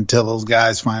until those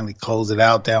guys finally close it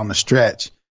out down the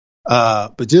stretch.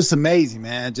 But just amazing,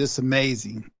 man, just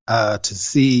amazing to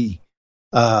see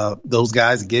those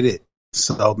guys get it.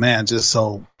 So, man, just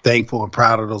so thankful and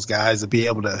proud of those guys to be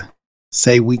able to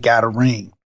say we got a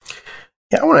ring.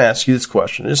 Yeah, I want to ask you this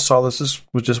question. I just saw this.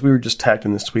 We were just tagged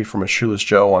in this tweet from a Shoeless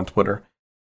Joe on Twitter.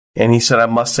 And he said, I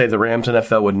must say the Rams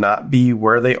NFL would not be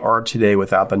where they are today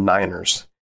without the Niners.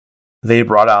 They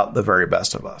brought out the very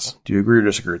best of us. Do you agree or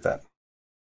disagree with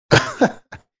that?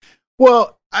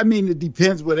 Well, I mean, it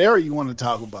depends what era you want to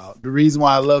talk about. The reason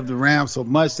why I love the Rams so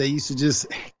much, they used to just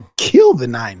kill the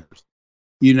Niners,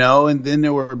 and then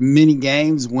there were many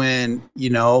games when,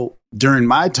 during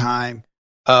my time,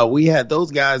 we had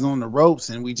those guys on the ropes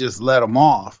and we just let them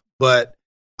off. But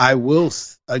I will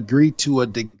agree to a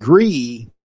degree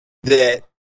that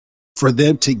for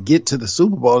them to get to the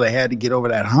Super Bowl, they had to get over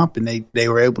that hump, and they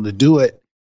were able to do it.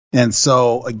 And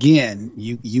so, again,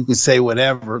 you can say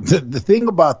whatever. The thing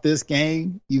about this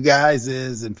game, you guys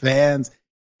and fans,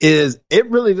 is it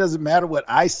really doesn't matter what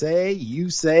I say, you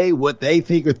say, what they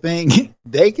think or think.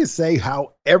 They can say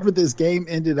however this game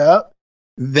ended up.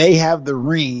 They have the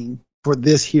ring for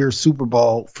this here Super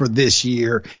Bowl for this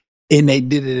year, and they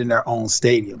did it in their own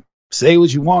stadium. Say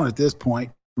what you want at this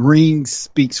point. Ring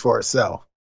speaks for itself.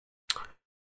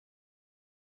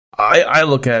 I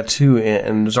look at it too,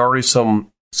 and there's already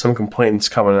some complaints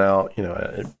coming out.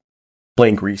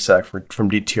 Blaine Grisak from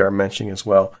DTR mentioning as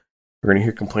well. We're going to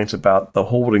hear complaints about the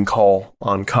holding call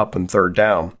on Kupp and third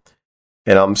down,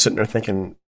 and I'm sitting there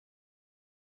thinking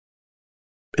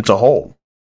it's a hold.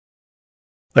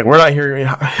 Like, we're not hearing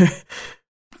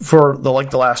for the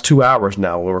last 2 hours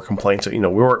now. Where we're complaints.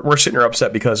 We're sitting there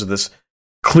upset because of this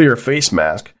clear face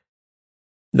mask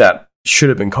that should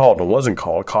have been called and wasn't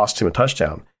called. It cost him a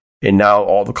touchdown. And now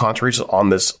all the controversy on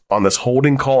this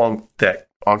holding call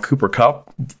on Cooper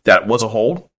Kupp, that was a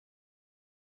hold.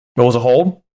 It was a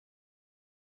hold.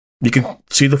 You can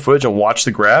see the footage and watch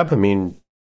the grab. I mean,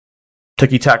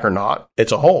 ticky-tack or not,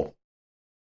 it's a hold.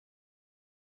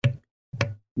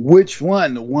 Which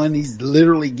one? The one he's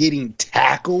literally getting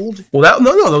tackled? Well, that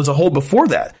was a hold before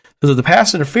that. Because of the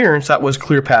pass interference, that was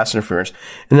clear pass interference.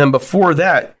 And then before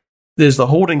that, there's the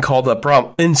holding call that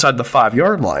brought inside the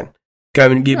 5-yard line.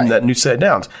 Gave him that new set of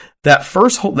downs. That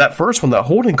first one, that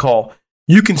holding call,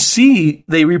 you can see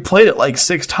they replayed it like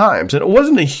 6 times, and it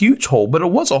wasn't a huge hold, but it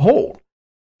was a hold.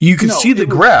 You can see the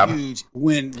grab huge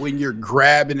when you're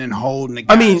grabbing and holding. The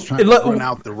guy's trying to run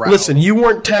out the route. Listen, you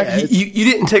weren't you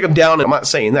didn't take him down. I'm not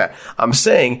saying that. I'm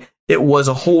saying it was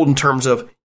a hold in terms of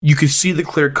you could see the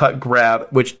clear cut grab,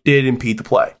 which did impede the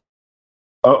play.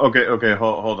 Oh, okay.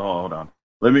 Hold on.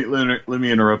 Let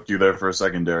me interrupt you there for a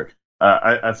second, Derek.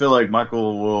 I feel like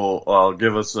Michael will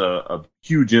give us a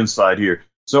huge insight here.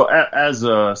 So as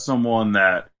someone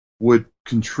that would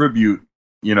contribute,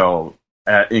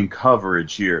 in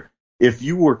coverage here, if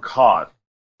you were caught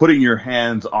putting your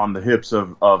hands on the hips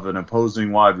of an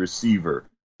opposing wide receiver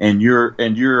and you're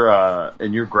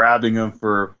grabbing them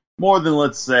for more than,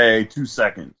 let's say, 2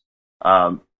 seconds,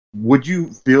 would you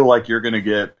feel like you're going to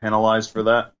get penalized for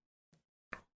that?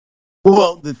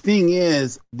 Well, the thing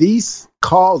is, these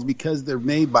calls, because they're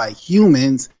made by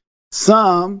humans,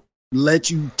 some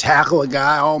let you tackle a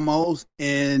guy almost,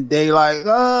 and they like,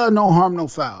 no harm, no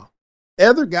foul.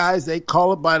 Other guys, they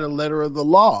call it by the letter of the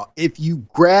law. If you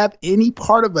grab any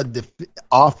part of an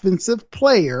offensive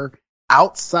player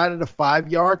outside of the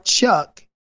 5-yard chuck,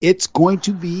 it's going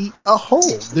to be a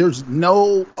hold. There's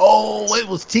no, it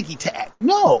was ticky-tack.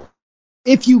 No.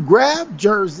 If you grab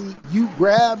jersey, you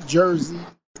grab jersey.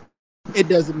 It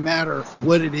doesn't matter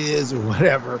what it is or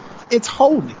whatever. It's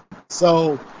holding.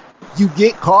 So you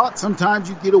get caught. Sometimes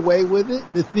you get away with it.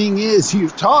 The thing is, you're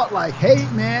taught like, hey,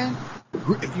 man,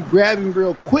 if you grab him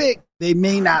real quick, they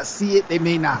may not see it. They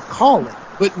may not call it.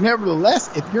 But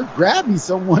nevertheless, if you're grabbing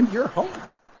someone, you're holding.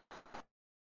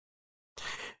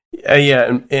 And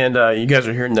you guys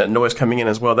are hearing that noise coming in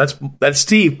as well. That's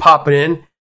Steve popping in.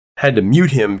 Had to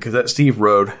mute him because that's Steve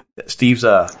Road. Steve's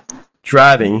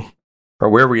driving, or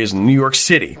wherever he is in New York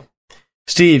City.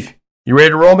 Steve, you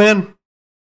ready to roll, man?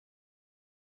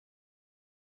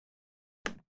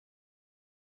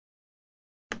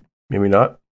 Maybe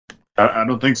not. I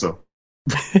don't think so.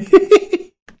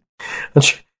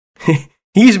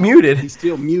 He's muted. He's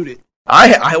still muted. He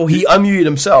unmuted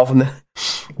himself,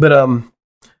 but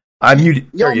I muted.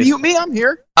 Yo, mute me. I'm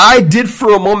here. I did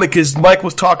for a moment because Mike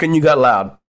was talking. You got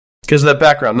loud because of that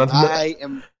background. I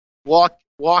am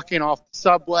walking off the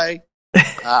subway.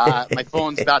 My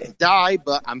phone's about to die,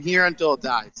 but I'm here until it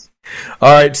dies.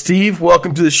 All right, Steve,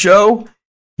 welcome to the show.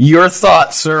 Your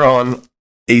thoughts, sir, on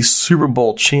a Super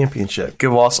Bowl championship.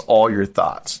 Give us all your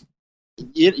thoughts.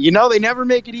 You know, they never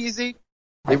make it easy.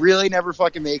 They really never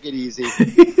fucking make it easy.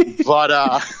 But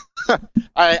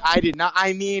I did not.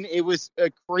 I mean, it was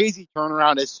a crazy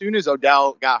turnaround. As soon as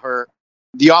Odell got hurt,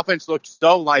 the offense looked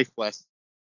so lifeless.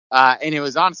 And it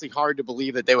was honestly hard to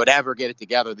believe that they would ever get it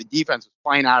together. The defense was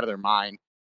playing out of their mind.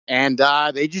 And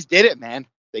they just did it, man.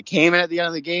 They came in at the end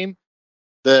of the game.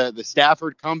 The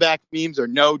Stafford comeback memes are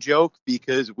no joke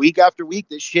because week after week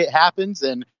this shit happens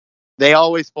and they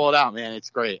always pull it out, man. It's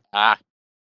great. I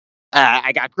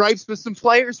got gripes with some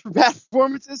players for bad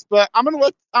performances, but I'm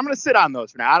gonna sit on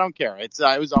those for now. I don't care. It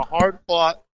was a hard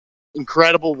fought,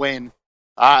 incredible win.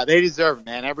 They deserve it,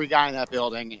 man. Every guy in that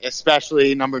building,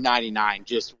 especially number 99.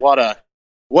 Just what a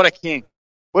king.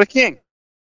 What a king.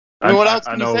 What else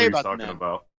can you say about the man?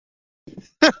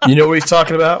 You know what he's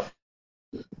talking about?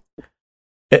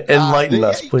 Enlighten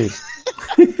us, please.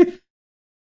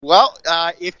 Well,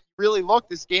 if you really look,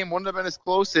 this game wouldn't have been as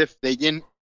close if they didn't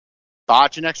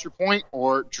botch an extra point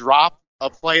or drop a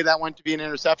play that went to be an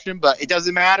interception. But it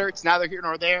doesn't matter. It's neither here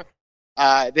nor there.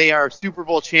 They are Super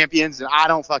Bowl champions, and I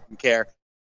don't fucking care.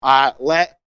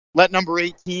 Let number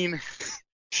 18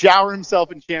 shower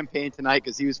himself in champagne tonight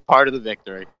because he was part of the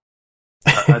victory.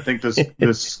 I think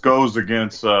this goes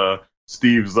against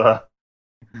Steve's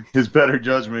his better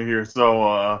judgment here.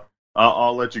 So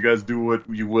I'll let you guys do what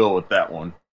you will with that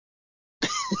one.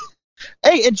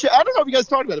 Hey, and I don't know if you guys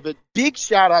talked about it, but big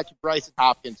shout out to Bryson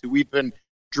Hopkins, who we've been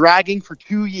dragging for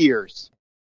 2 years.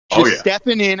 Just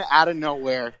stepping in out of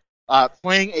nowhere,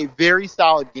 playing a very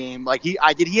solid game. Like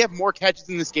did he have more catches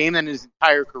in this game than his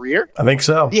entire career? I think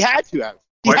so. He had to have.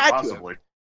 Quite possibly.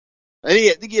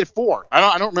 I think he had 4.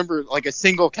 I don't remember like a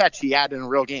single catch he had in a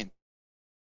real game.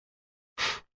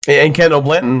 And Kendall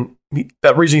Blanton,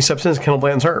 that reason he steps in is Kendall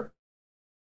Blanton's hurt.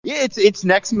 Yeah, it's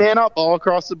next man up all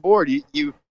across the board.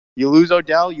 You lose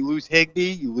Odell, you lose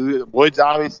Higbee, you lose Woods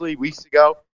obviously weeks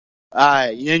ago.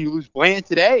 You lose Blanton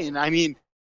today, and I mean,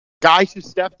 guys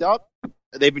just stepped up.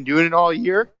 They've been doing it all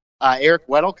year. Eric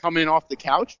Weddle coming in off the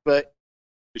couch, but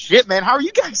shit, man, how are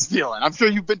you guys feeling? I'm sure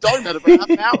you've been talking about it for half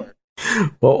an hour.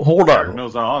 Well, hold on. Eric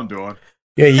knows how I'm doing.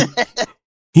 Yeah,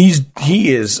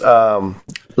 he is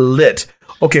lit.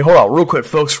 Okay, hold on, real quick,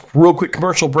 folks. Real quick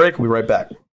commercial break. We'll be right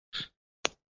back.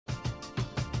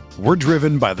 We're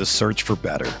driven by the search for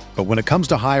better. But when it comes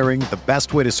to hiring, the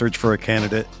best way to search for a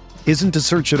candidate isn't to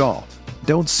search at all.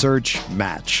 Don't search,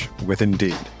 match with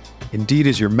Indeed. Indeed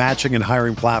is your matching and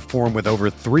hiring platform with over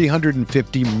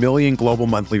 350 million global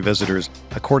monthly visitors,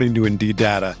 according to Indeed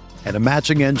data, and a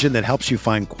matching engine that helps you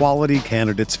find quality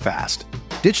candidates fast.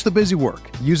 Ditch the busy work.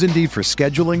 Use Indeed for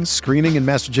scheduling, screening, and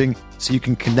messaging so you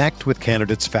can connect with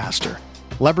candidates faster.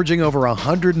 Leveraging over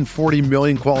 140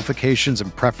 million qualifications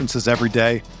and preferences every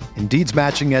day, Indeed's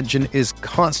matching engine is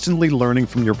constantly learning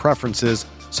from your preferences,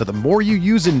 so the more you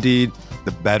use Indeed,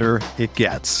 the better it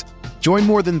gets. Join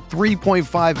more than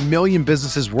 3.5 million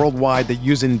businesses worldwide that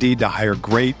use Indeed to hire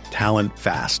great talent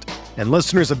fast. And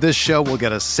listeners of this show will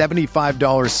get a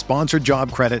 $75 sponsored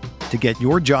job credit to get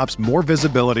your jobs more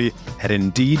visibility at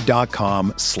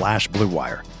Indeed.com/Blue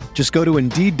Wire. Just go to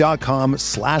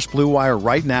Indeed.com/Blue Wire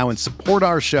right now and support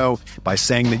our show by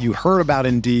saying that you heard about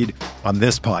Indeed on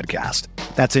this podcast.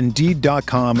 That's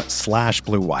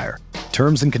Indeed.com/Blue Wire.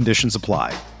 Terms and conditions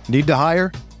apply. Need to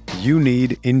hire? You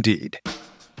need Indeed.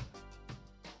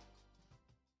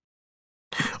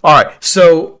 All right,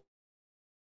 so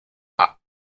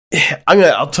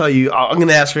I'll tell you. I'm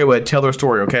gonna ask you to tell their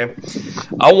story. Okay,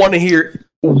 I want to hear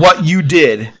what you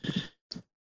did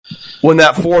when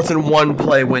that 4th and 1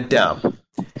 play went down.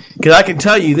 Because I can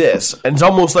tell you this, and it's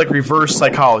almost like reverse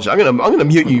psychology. I'm gonna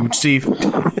mute you, Steve.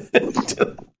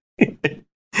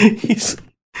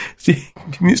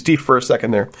 Mute Steve for a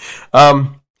second there.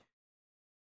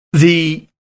 The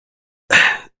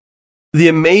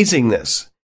amazingness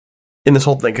in this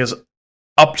whole thing, because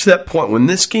up to that point, when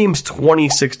this game's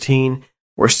 2016,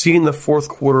 we're seeing the fourth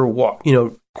quarter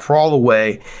crawl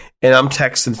away, and I'm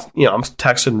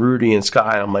texting Rudy and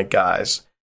Sky, and I'm like, guys,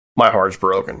 my heart's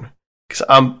broken because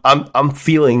I'm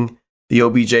feeling the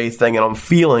OBJ thing, and I'm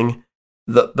feeling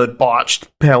the botched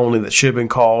penalty that should have been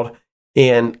called,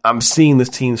 and I'm seeing this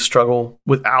team struggle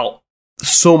without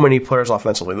so many players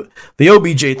offensively. The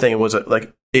OBJ thing was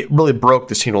it really broke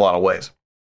this team in a lot of ways,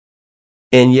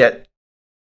 and yet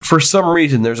for some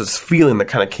reason there's this feeling that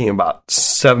kind of came about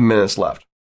 7 minutes left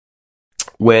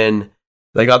when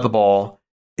they got the ball,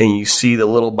 and you see the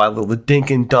little by little, the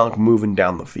dink and dunk moving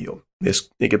down the field.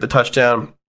 They get the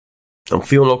touchdown. I'm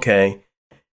feeling okay.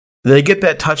 They get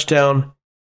that touchdown.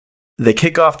 They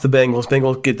kick off the Bengals.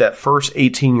 Bengals get that first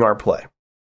 18-yard play.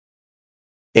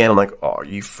 And I'm like, oh, are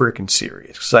you freaking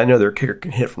serious? Because I know their kicker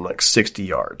can hit from like 60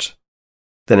 yards.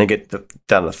 Then they get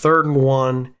down to 3rd and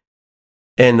 1.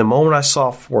 And the moment I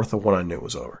saw 4th and 1, I knew it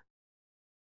was over.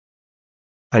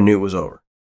 I knew it was over.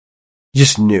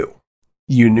 Just knew.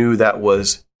 You knew that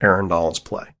was Aaron Donald's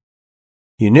play.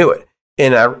 You knew it.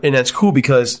 And that's cool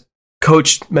because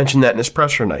Coach mentioned that in his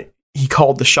presser night. He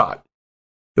called the shot.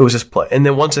 It was his play. And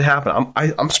then once it happened,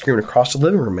 I'm screaming across the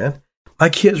living room, man. My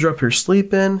kids are up here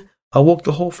sleeping. I woke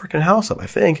the whole freaking house up, I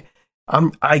think.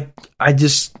 I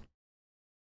just...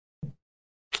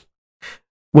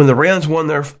 When the Rams won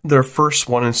their first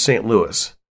one in St.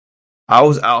 Louis, I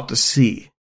was out to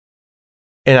sea.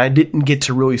 And I didn't get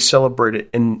to really celebrate it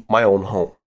in my own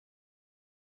home.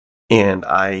 And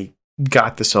I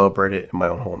got to celebrate it in my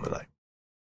own home tonight.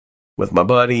 With my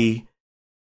buddy.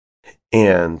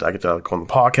 And I get to go on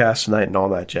the podcast tonight and all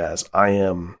that jazz. I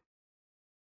am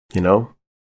You know,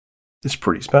 it's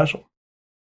pretty special.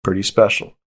 Pretty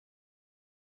special.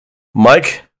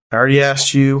 Mike, I already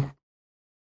asked you,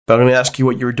 but I'm going to ask you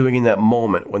what you were doing in that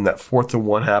moment when that 4th and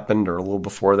 1 happened, or a little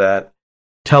before that.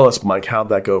 Tell us, Mike, how'd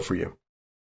that go for you?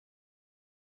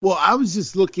 Well, I was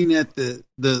just looking at the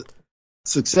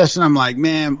succession. I'm like,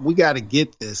 man, we got to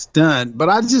get this done. But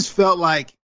I just felt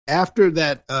like after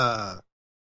that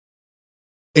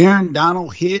Aaron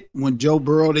Donald hit when Joe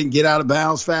Burrow didn't get out of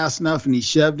bounds fast enough and he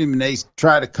shoved him and they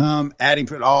tried to come at him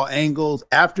from all angles.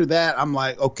 After that, I'm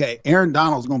like, okay, Aaron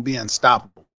Donald's going to be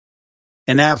unstoppable.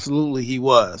 And absolutely he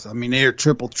was. I mean, they were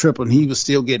triple, and he was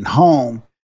still getting home.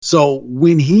 So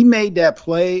when he made that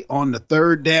play on the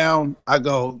 3rd down, I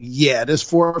go, yeah, this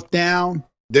 4th down,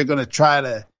 they're going to try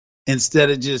to, instead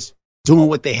of just doing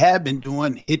what they have been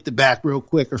doing, hit the back real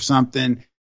quick or something.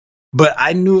 But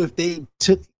I knew if they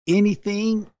took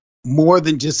anything more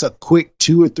than just a quick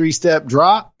 2 or 3 step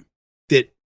drop,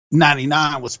 that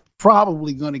 99 was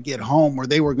probably going to get home or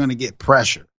they were going to get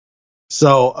pressure.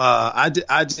 So I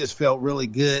just felt really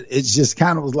good. It just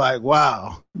kind of was like,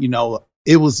 wow, you know,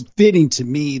 it was fitting to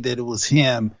me that it was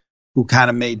him who kind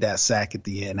of made that sack at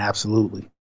the end. Absolutely.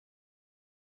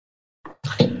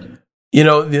 You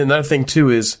know, another thing too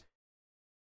is,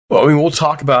 well, I mean, we'll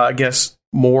talk about, I guess,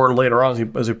 more later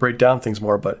on as we break down things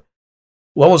more, but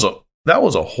that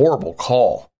was a horrible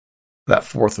call, that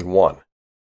 4th and 1.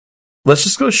 Let's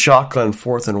just go shotgun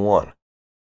 4th and 1.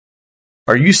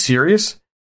 Are you serious?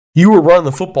 You were running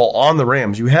the football on the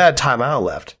Rams. You had timeout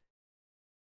left.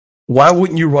 Why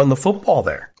wouldn't you run the football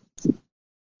there?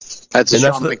 That's a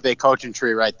Sean McVay coaching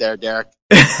tree right there, Derek.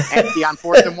 Empty on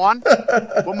 4th and 1?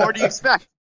 What more do you expect?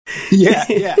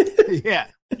 Yeah.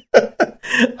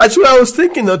 That's what I was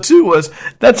thinking, though, too, was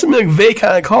that's a McVay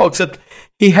kind of call, except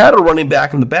he had a running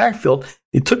back in the backfield.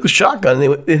 He took the shotgun,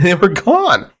 and they were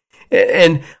gone.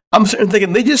 And I'm sitting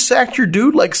thinking, they just sacked your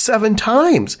dude like 7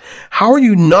 times. How are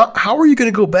you going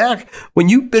to go back when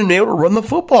you've been able to run the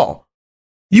football?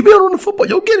 You've been able to run the football.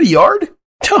 You'll get a yard.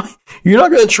 You're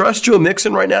not going to trust Joe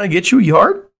Mixon right now to get you a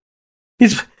yard?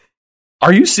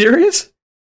 Are you serious?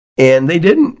 And they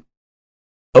didn't.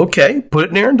 Okay, put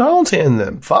it in Aaron Donald's hand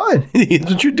then. Fine.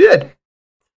 That's what you did.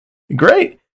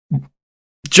 Great.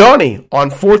 Johnny,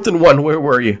 on 4th and 1, where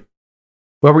were you?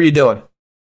 What were you doing?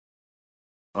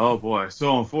 Oh boy.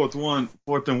 So on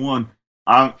 4th and 1,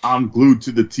 I'm glued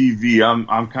to the TV.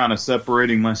 I'm kind of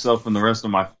separating myself from the rest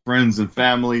of my friends and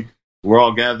family. We're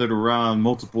all gathered around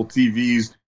multiple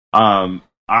TVs. I'm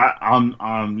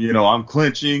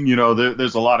clinching. You know,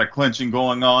 there's a lot of clinching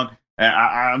going on. And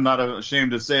I'm not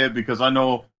ashamed to say it because I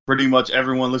know pretty much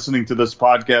everyone listening to this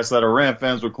podcast that are Ram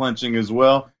fans were clinching as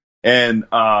well. And,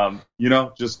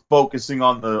 just focusing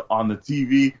on the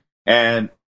TV. And,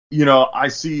 I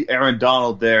see Aaron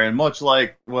Donald there. And much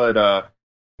like what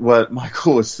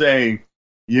Michael was saying,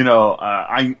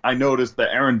 I noticed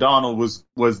that Aaron Donald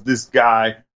was this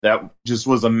guy that just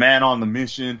was a man on the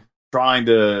mission, trying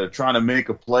to make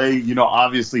a play.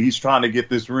 Obviously he's trying to get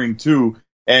this ring too.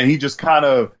 And he just kind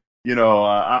of,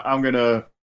 I'm going to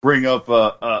bring up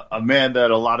a man that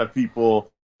a lot of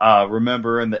people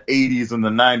remember in the 80s and the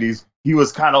 90s. He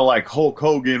was kind of like Hulk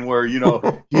Hogan, where,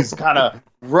 he's kind of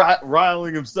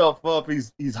riling himself up.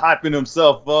 He's hyping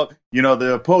himself up.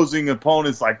 The opposing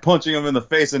opponent's like punching him in the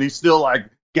face, and he's still like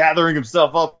gathering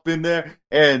himself up in there.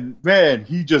 And man,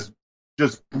 he just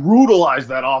brutalized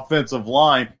that offensive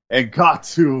line and got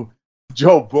to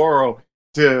Joe Burrow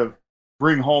to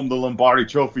bring home the Lombardi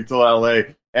Trophy to LA.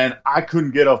 And I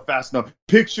couldn't get up fast enough.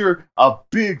 Picture a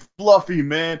big, fluffy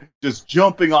man just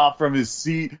jumping off from his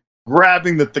seat,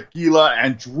 grabbing the tequila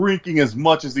and drinking as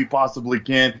much as he possibly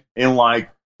can in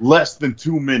like less than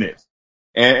 2 minutes.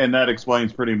 And that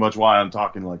explains pretty much why I'm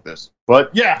talking like this.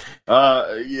 But it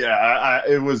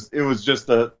was just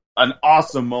an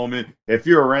awesome moment. If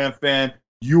you're a Ram fan,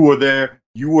 you were there,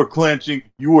 you were clenching,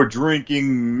 you were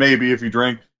drinking, maybe if you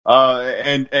drink,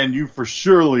 and you for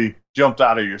surely jumped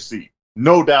out of your seat.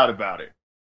 No doubt about it.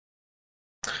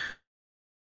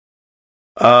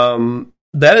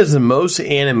 That is the most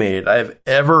animated I've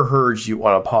ever heard you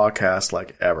on a podcast,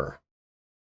 like ever.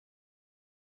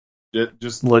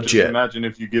 Just legit. Just imagine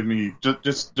if you give me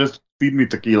just feed me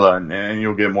tequila and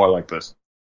you'll get more like this.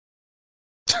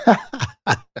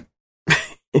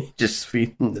 Just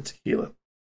feeding the tequila.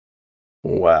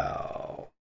 Wow.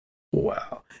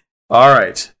 All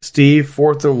right, Steve.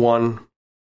 4th and 1.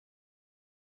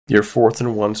 Your 4th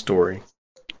and 1 story.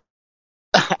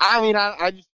 I mean,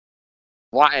 I just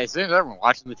everyone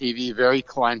watching the TV, very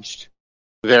clenched,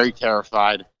 very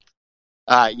terrified.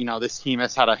 This team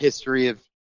has had a history of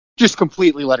just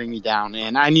completely letting me down.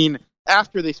 And I mean,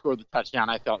 after they scored the touchdown,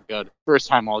 I felt good. First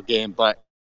time all game, but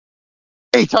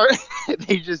it's hard.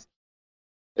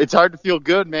 It's hard to feel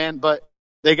good, man. But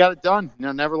they got it done.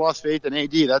 Never lost faith in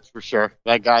AD. That's for sure.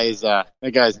 That guy is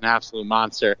an absolute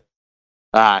monster.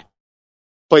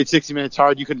 Played 60 minutes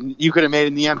hard. You could have made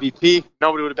him the MVP.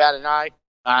 Nobody would have batted an eye.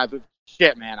 But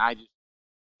shit, man,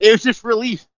 it was just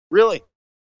relief. Really,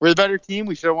 we're the better team.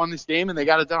 We should have won this game, and they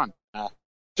got it done.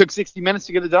 Took 60 minutes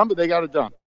to get it done, but they got it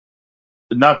done.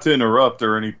 Not to interrupt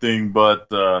or anything, but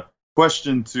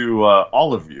question to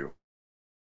all of you: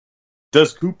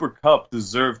 does Cooper Kupp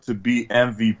deserve to be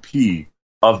MVP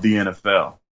of the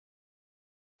NFL?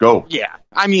 Go. Yeah,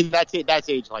 I mean that's it. That's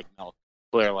age like milk.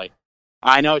 Clearly,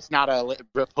 I know it's not a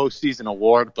postseason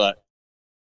award, but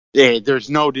there's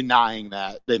no denying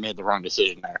that they made the wrong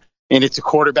decision there. And it's a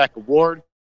quarterback award.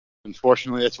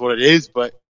 Unfortunately, that's what it is.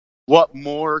 But what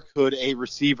more could a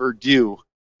receiver do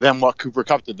than what Cooper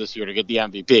Kupp did this year to get the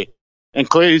MVP? And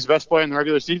clearly, he's the best player in the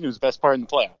regular season. He was the best player in the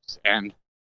playoffs. And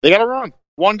they got it wrong.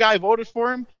 One guy voted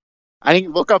for him. I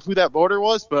didn't look up who that voter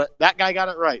was, but that guy got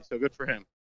it right. So good for him.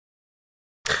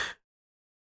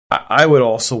 I would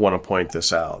also want to point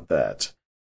this out that,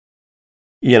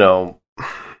 you know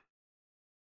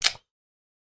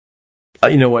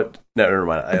what? No, never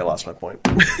mind. I lost my point.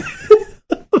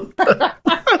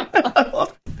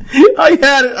 I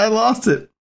had it. I lost it.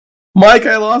 Mike,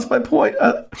 I lost my point.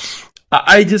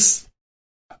 I just...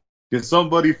 Can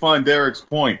somebody find Derek's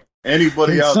point?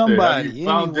 Anybody out there? Have you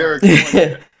found Derek's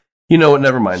point? You know what?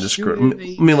 Never mind. Just screw it.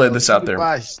 Let me lay this out there.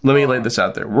 Let me lay this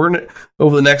out there. We're gonna,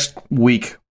 over the next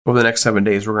week, over the next 7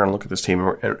 days, we're going to look at this team and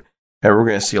we're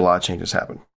going to see a lot of changes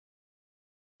happen.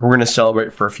 We're going to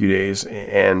celebrate for a few days,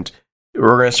 and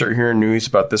we're going to start hearing news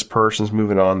about this person's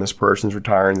moving on, this person's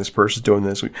retiring, this person's doing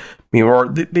this. I mean,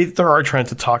 they're already trying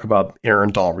to talk about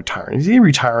Aaron Donald retiring. Is he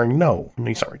retiring? No,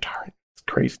 he's not retiring. It's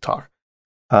crazy talk.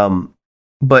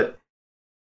 But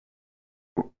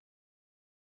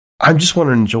I just want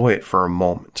to enjoy it for a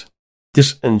moment.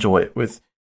 Just enjoy it with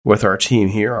our team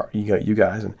here, you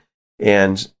guys,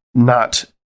 and not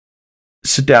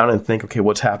sit down and think, okay,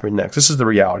 what's happening next? This is the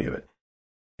reality of it.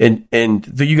 And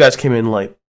you guys came in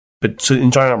late, but so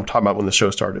and John and I were talking about when the show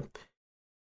started.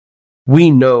 We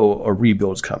know a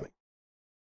rebuild is coming.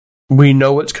 We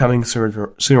know it's coming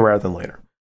sooner rather than later.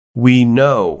 We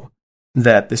know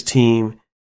that this team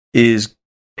is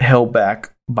held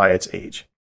back by its age.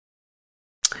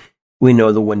 We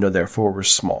know the window, therefore, was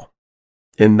small.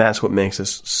 And that's what makes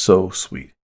us so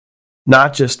sweet.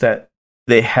 Not just that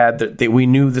they had we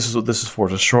knew this is what this is for.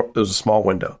 It was a small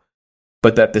window.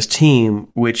 But that this team,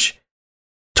 which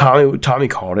Tommy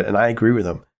called it, and I agree with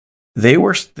him, they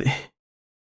were,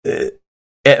 by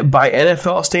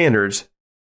NFL standards,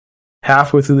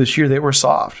 halfway through this year, they were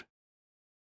soft.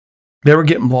 They were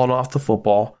getting blown off the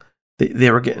football.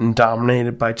 They were getting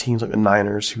dominated by teams like the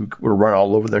Niners, who were running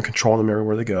all over them, controlling them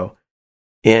everywhere they go.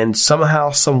 And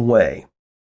somehow, some way,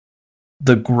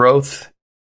 the growth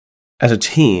as a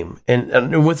team,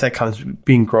 and with that comes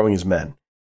growing as men.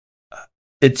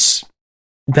 That's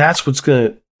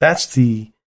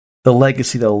the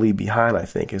legacy they'll leave behind. I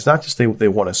think it's not just they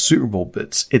won a Super Bowl,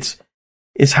 but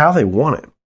it's how they won it.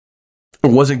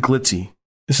 It wasn't glitzy.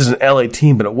 This is an LA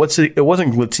team, but it wasn't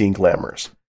glitzy and glamorous.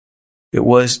 It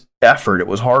was effort. It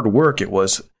was hard work. It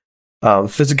was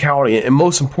physicality, and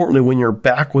most importantly, when your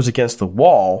back was against the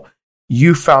wall,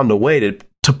 you found a way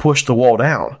to push the wall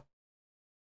down.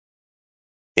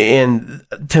 And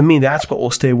to me, that's what will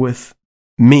stay with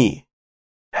me,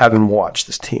 having watched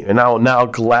this team. And I will now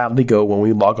gladly go when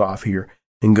we log off here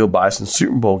and go buy some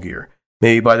Super Bowl gear.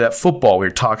 Maybe buy that football we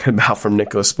were talking about from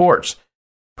Nico Sports.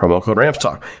 Promo code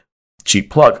RAMSTalk. Cheap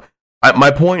plug.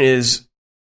 My point is,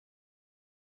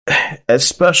 as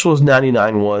special as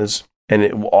 99 was, and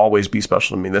it will always be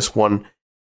special to me, this one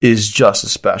is just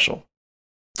as special.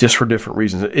 Just for different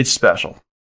reasons. It's special.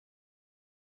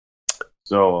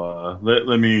 So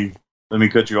let me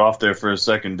cut you off there for a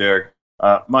second, Derek.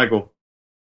 Michael,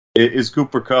 is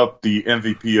Cooper Kupp the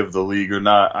MVP of the league or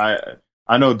not?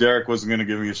 I know Derek wasn't going to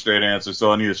give me a straight answer,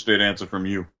 so I need a straight answer from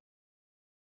you.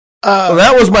 Well,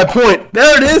 that was my point.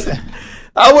 There it is.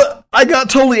 I got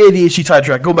totally ADHD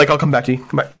sidetracked. Go back. I'll come back to you.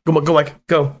 Come back. Go back.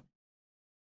 Go.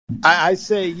 I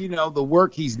say, the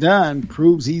work he's done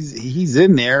proves he's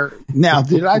in there. Now,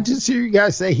 did I just hear you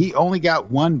guys say he only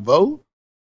got one vote?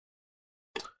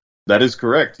 That is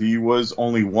correct. He was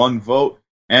only one vote,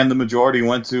 and the majority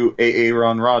went to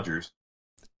Aaron Rodgers.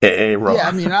 Aaron. Yeah,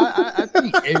 I mean, I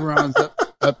think Aaron's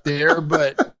up there,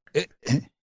 but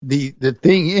the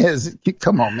thing is,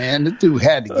 come on, man, the dude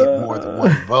had to get more than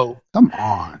one vote. Come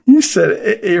on. You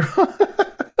said Aaron.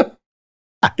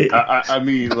 I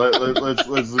mean,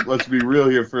 let's be real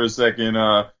here for a second.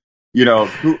 You know,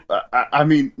 I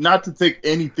mean, not to take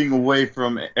anything away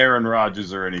from Aaron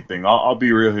Rodgers or anything. I'll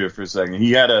be real here for a second.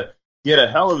 He had a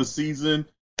hell of a season.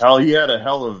 Hell, he had a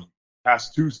hell of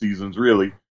past 2 seasons,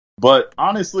 really. But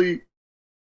honestly,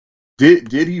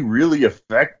 did he really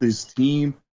affect his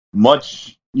team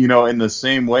much, you know, in the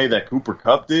same way that Cooper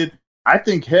Kupp did? I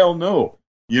think hell no.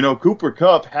 You know, Cooper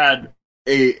Kupp had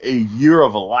a year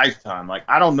of a lifetime. Like,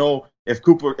 I don't know if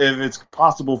it's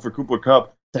possible for Cooper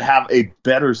Kupp to have a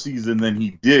better season than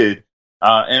he did,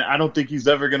 and I don't think he's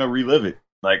ever going to relive it.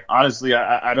 Like, honestly,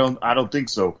 I don't think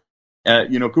so.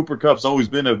 You know, Cooper Kupp's always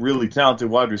been a really talented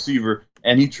wide receiver,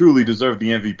 and he truly deserved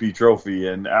the MVP trophy.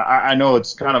 And I know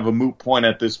it's kind of a moot point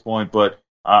at this point, but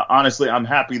honestly, I'm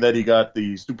happy that he got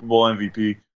the Super Bowl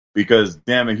MVP because,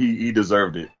 damn it, he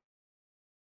deserved it.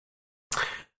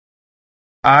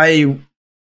 I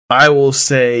will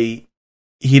say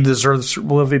he deserved the Super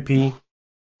Bowl MVP.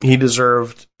 He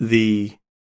deserved the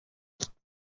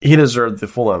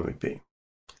full MVP.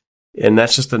 And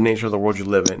that's just the nature of the world you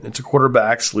live in. It's a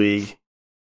quarterbacks league.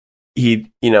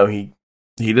 He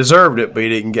deserved it, but he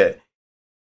didn't get it.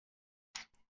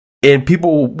 And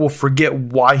people will forget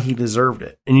why he deserved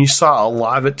it. And you saw a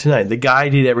lot of it tonight. The guy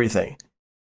did everything.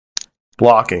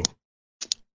 Blocking.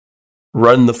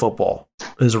 Running the football.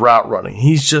 His route running.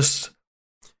 He's just...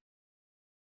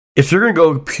 If you're going to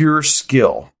go pure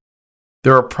skill,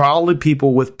 there are probably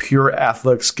people with pure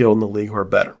athletic skill in the league who are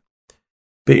better.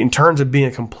 But in terms of being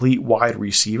a complete wide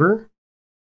receiver,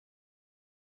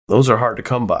 those are hard to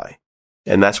come by.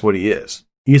 And that's what he is.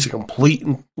 He's a complete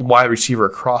wide receiver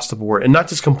across the board. And not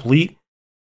just complete,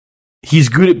 he's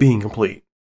good at being complete.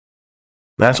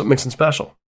 That's what makes him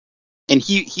special. And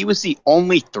he was the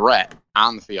only threat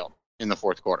on the field in the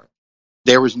fourth quarter.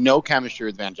 There was no chemistry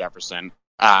with Van Jefferson.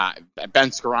 Ben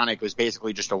Skoranek was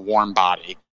basically just a warm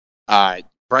body.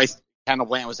 Kendall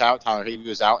Bland was out, Tyler Higbee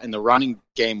was out, and the running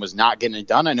game was not getting it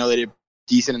done. I know they did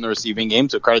decent in the receiving game,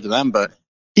 so credit to them, but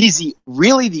he's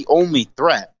really the only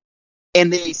threat,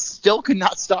 and they still could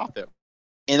not stop him.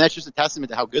 And that's just a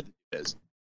testament to how good he is.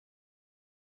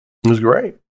 It was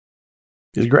great.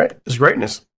 It's great. It's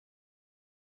greatness.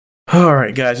 All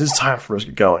right, guys, it's time for us to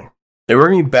get going. And we're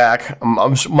going to be back.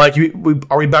 Mike,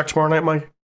 are we back tomorrow night, Mike?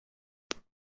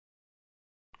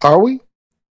 Are we?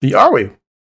 Are we?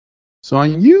 So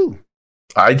on you.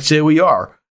 I'd say we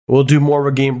are. We'll do more of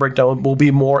a game breakdown. We'll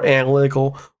be more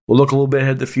analytical. We'll look a little bit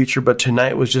ahead of the future, but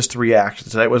tonight was just the reaction.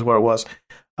 Tonight was what it was.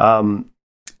 I'm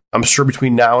sure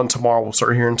between now and tomorrow we'll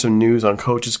start hearing some news on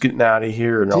coaches getting out of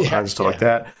here and all kinds of stuff like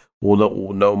that.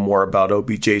 We'll know more about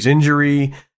OBJ's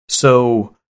injury.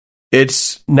 So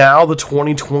it's now the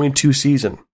 2022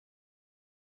 season.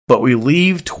 But we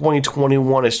leave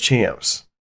 2021 as champs.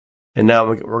 And now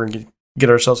we're going to get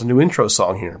ourselves a new intro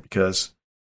song here because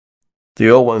the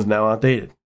old one's now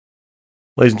outdated.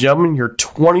 Ladies and gentlemen, your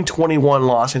 2021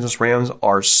 Los Angeles Rams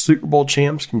are Super Bowl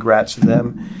champs. Congrats to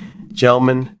them.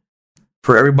 Gentlemen,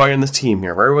 for everybody on this team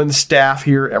here, for everyone on the staff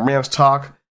here at Rams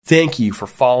Talk, thank you for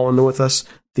following with us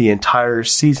the entire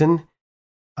season.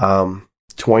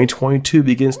 2022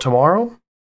 begins tomorrow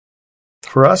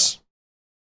for us,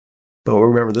 but we'll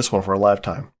remember this one for a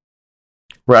lifetime.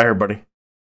 We're out here, buddy.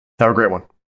 Have a great one.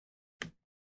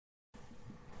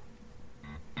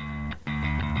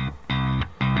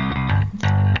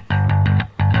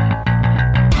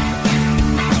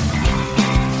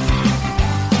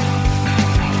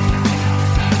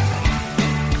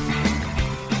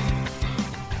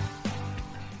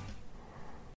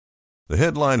 The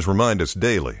headlines remind us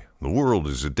daily, the world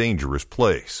is a dangerous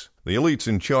place. The elites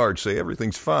in charge say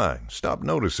everything's fine, stop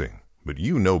noticing. But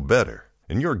you know better.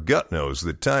 And your gut knows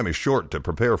that time is short to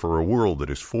prepare for a world that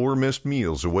is 4 missed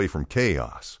meals away from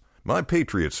chaos. My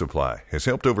Patriot Supply has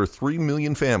helped over 3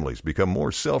 million families become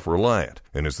more self-reliant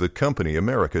and is the company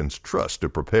Americans trust to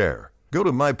prepare. Go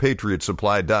to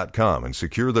MyPatriotSupply.com and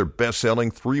secure their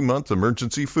best-selling 3-month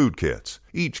emergency food kits.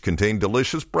 Each contain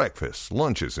delicious breakfasts,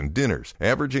 lunches, and dinners,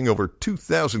 averaging over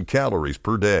 2,000 calories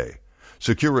per day.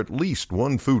 Secure at least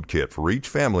 1 food kit for each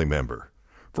family member.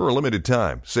 For a limited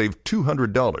time, save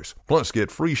 $200, plus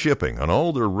get free shipping on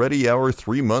all their Ready Hour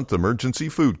 3-month emergency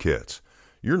food kits.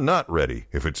 You're not ready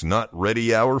if it's not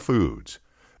Ready Hour Foods.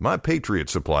 My Patriot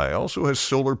Supply also has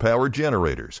solar-powered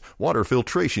generators, water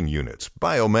filtration units,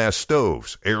 biomass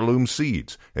stoves, heirloom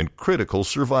seeds, and critical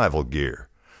survival gear.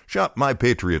 Shop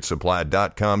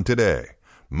MyPatriotSupply.com today.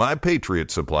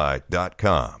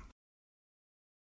 MyPatriotSupply.com.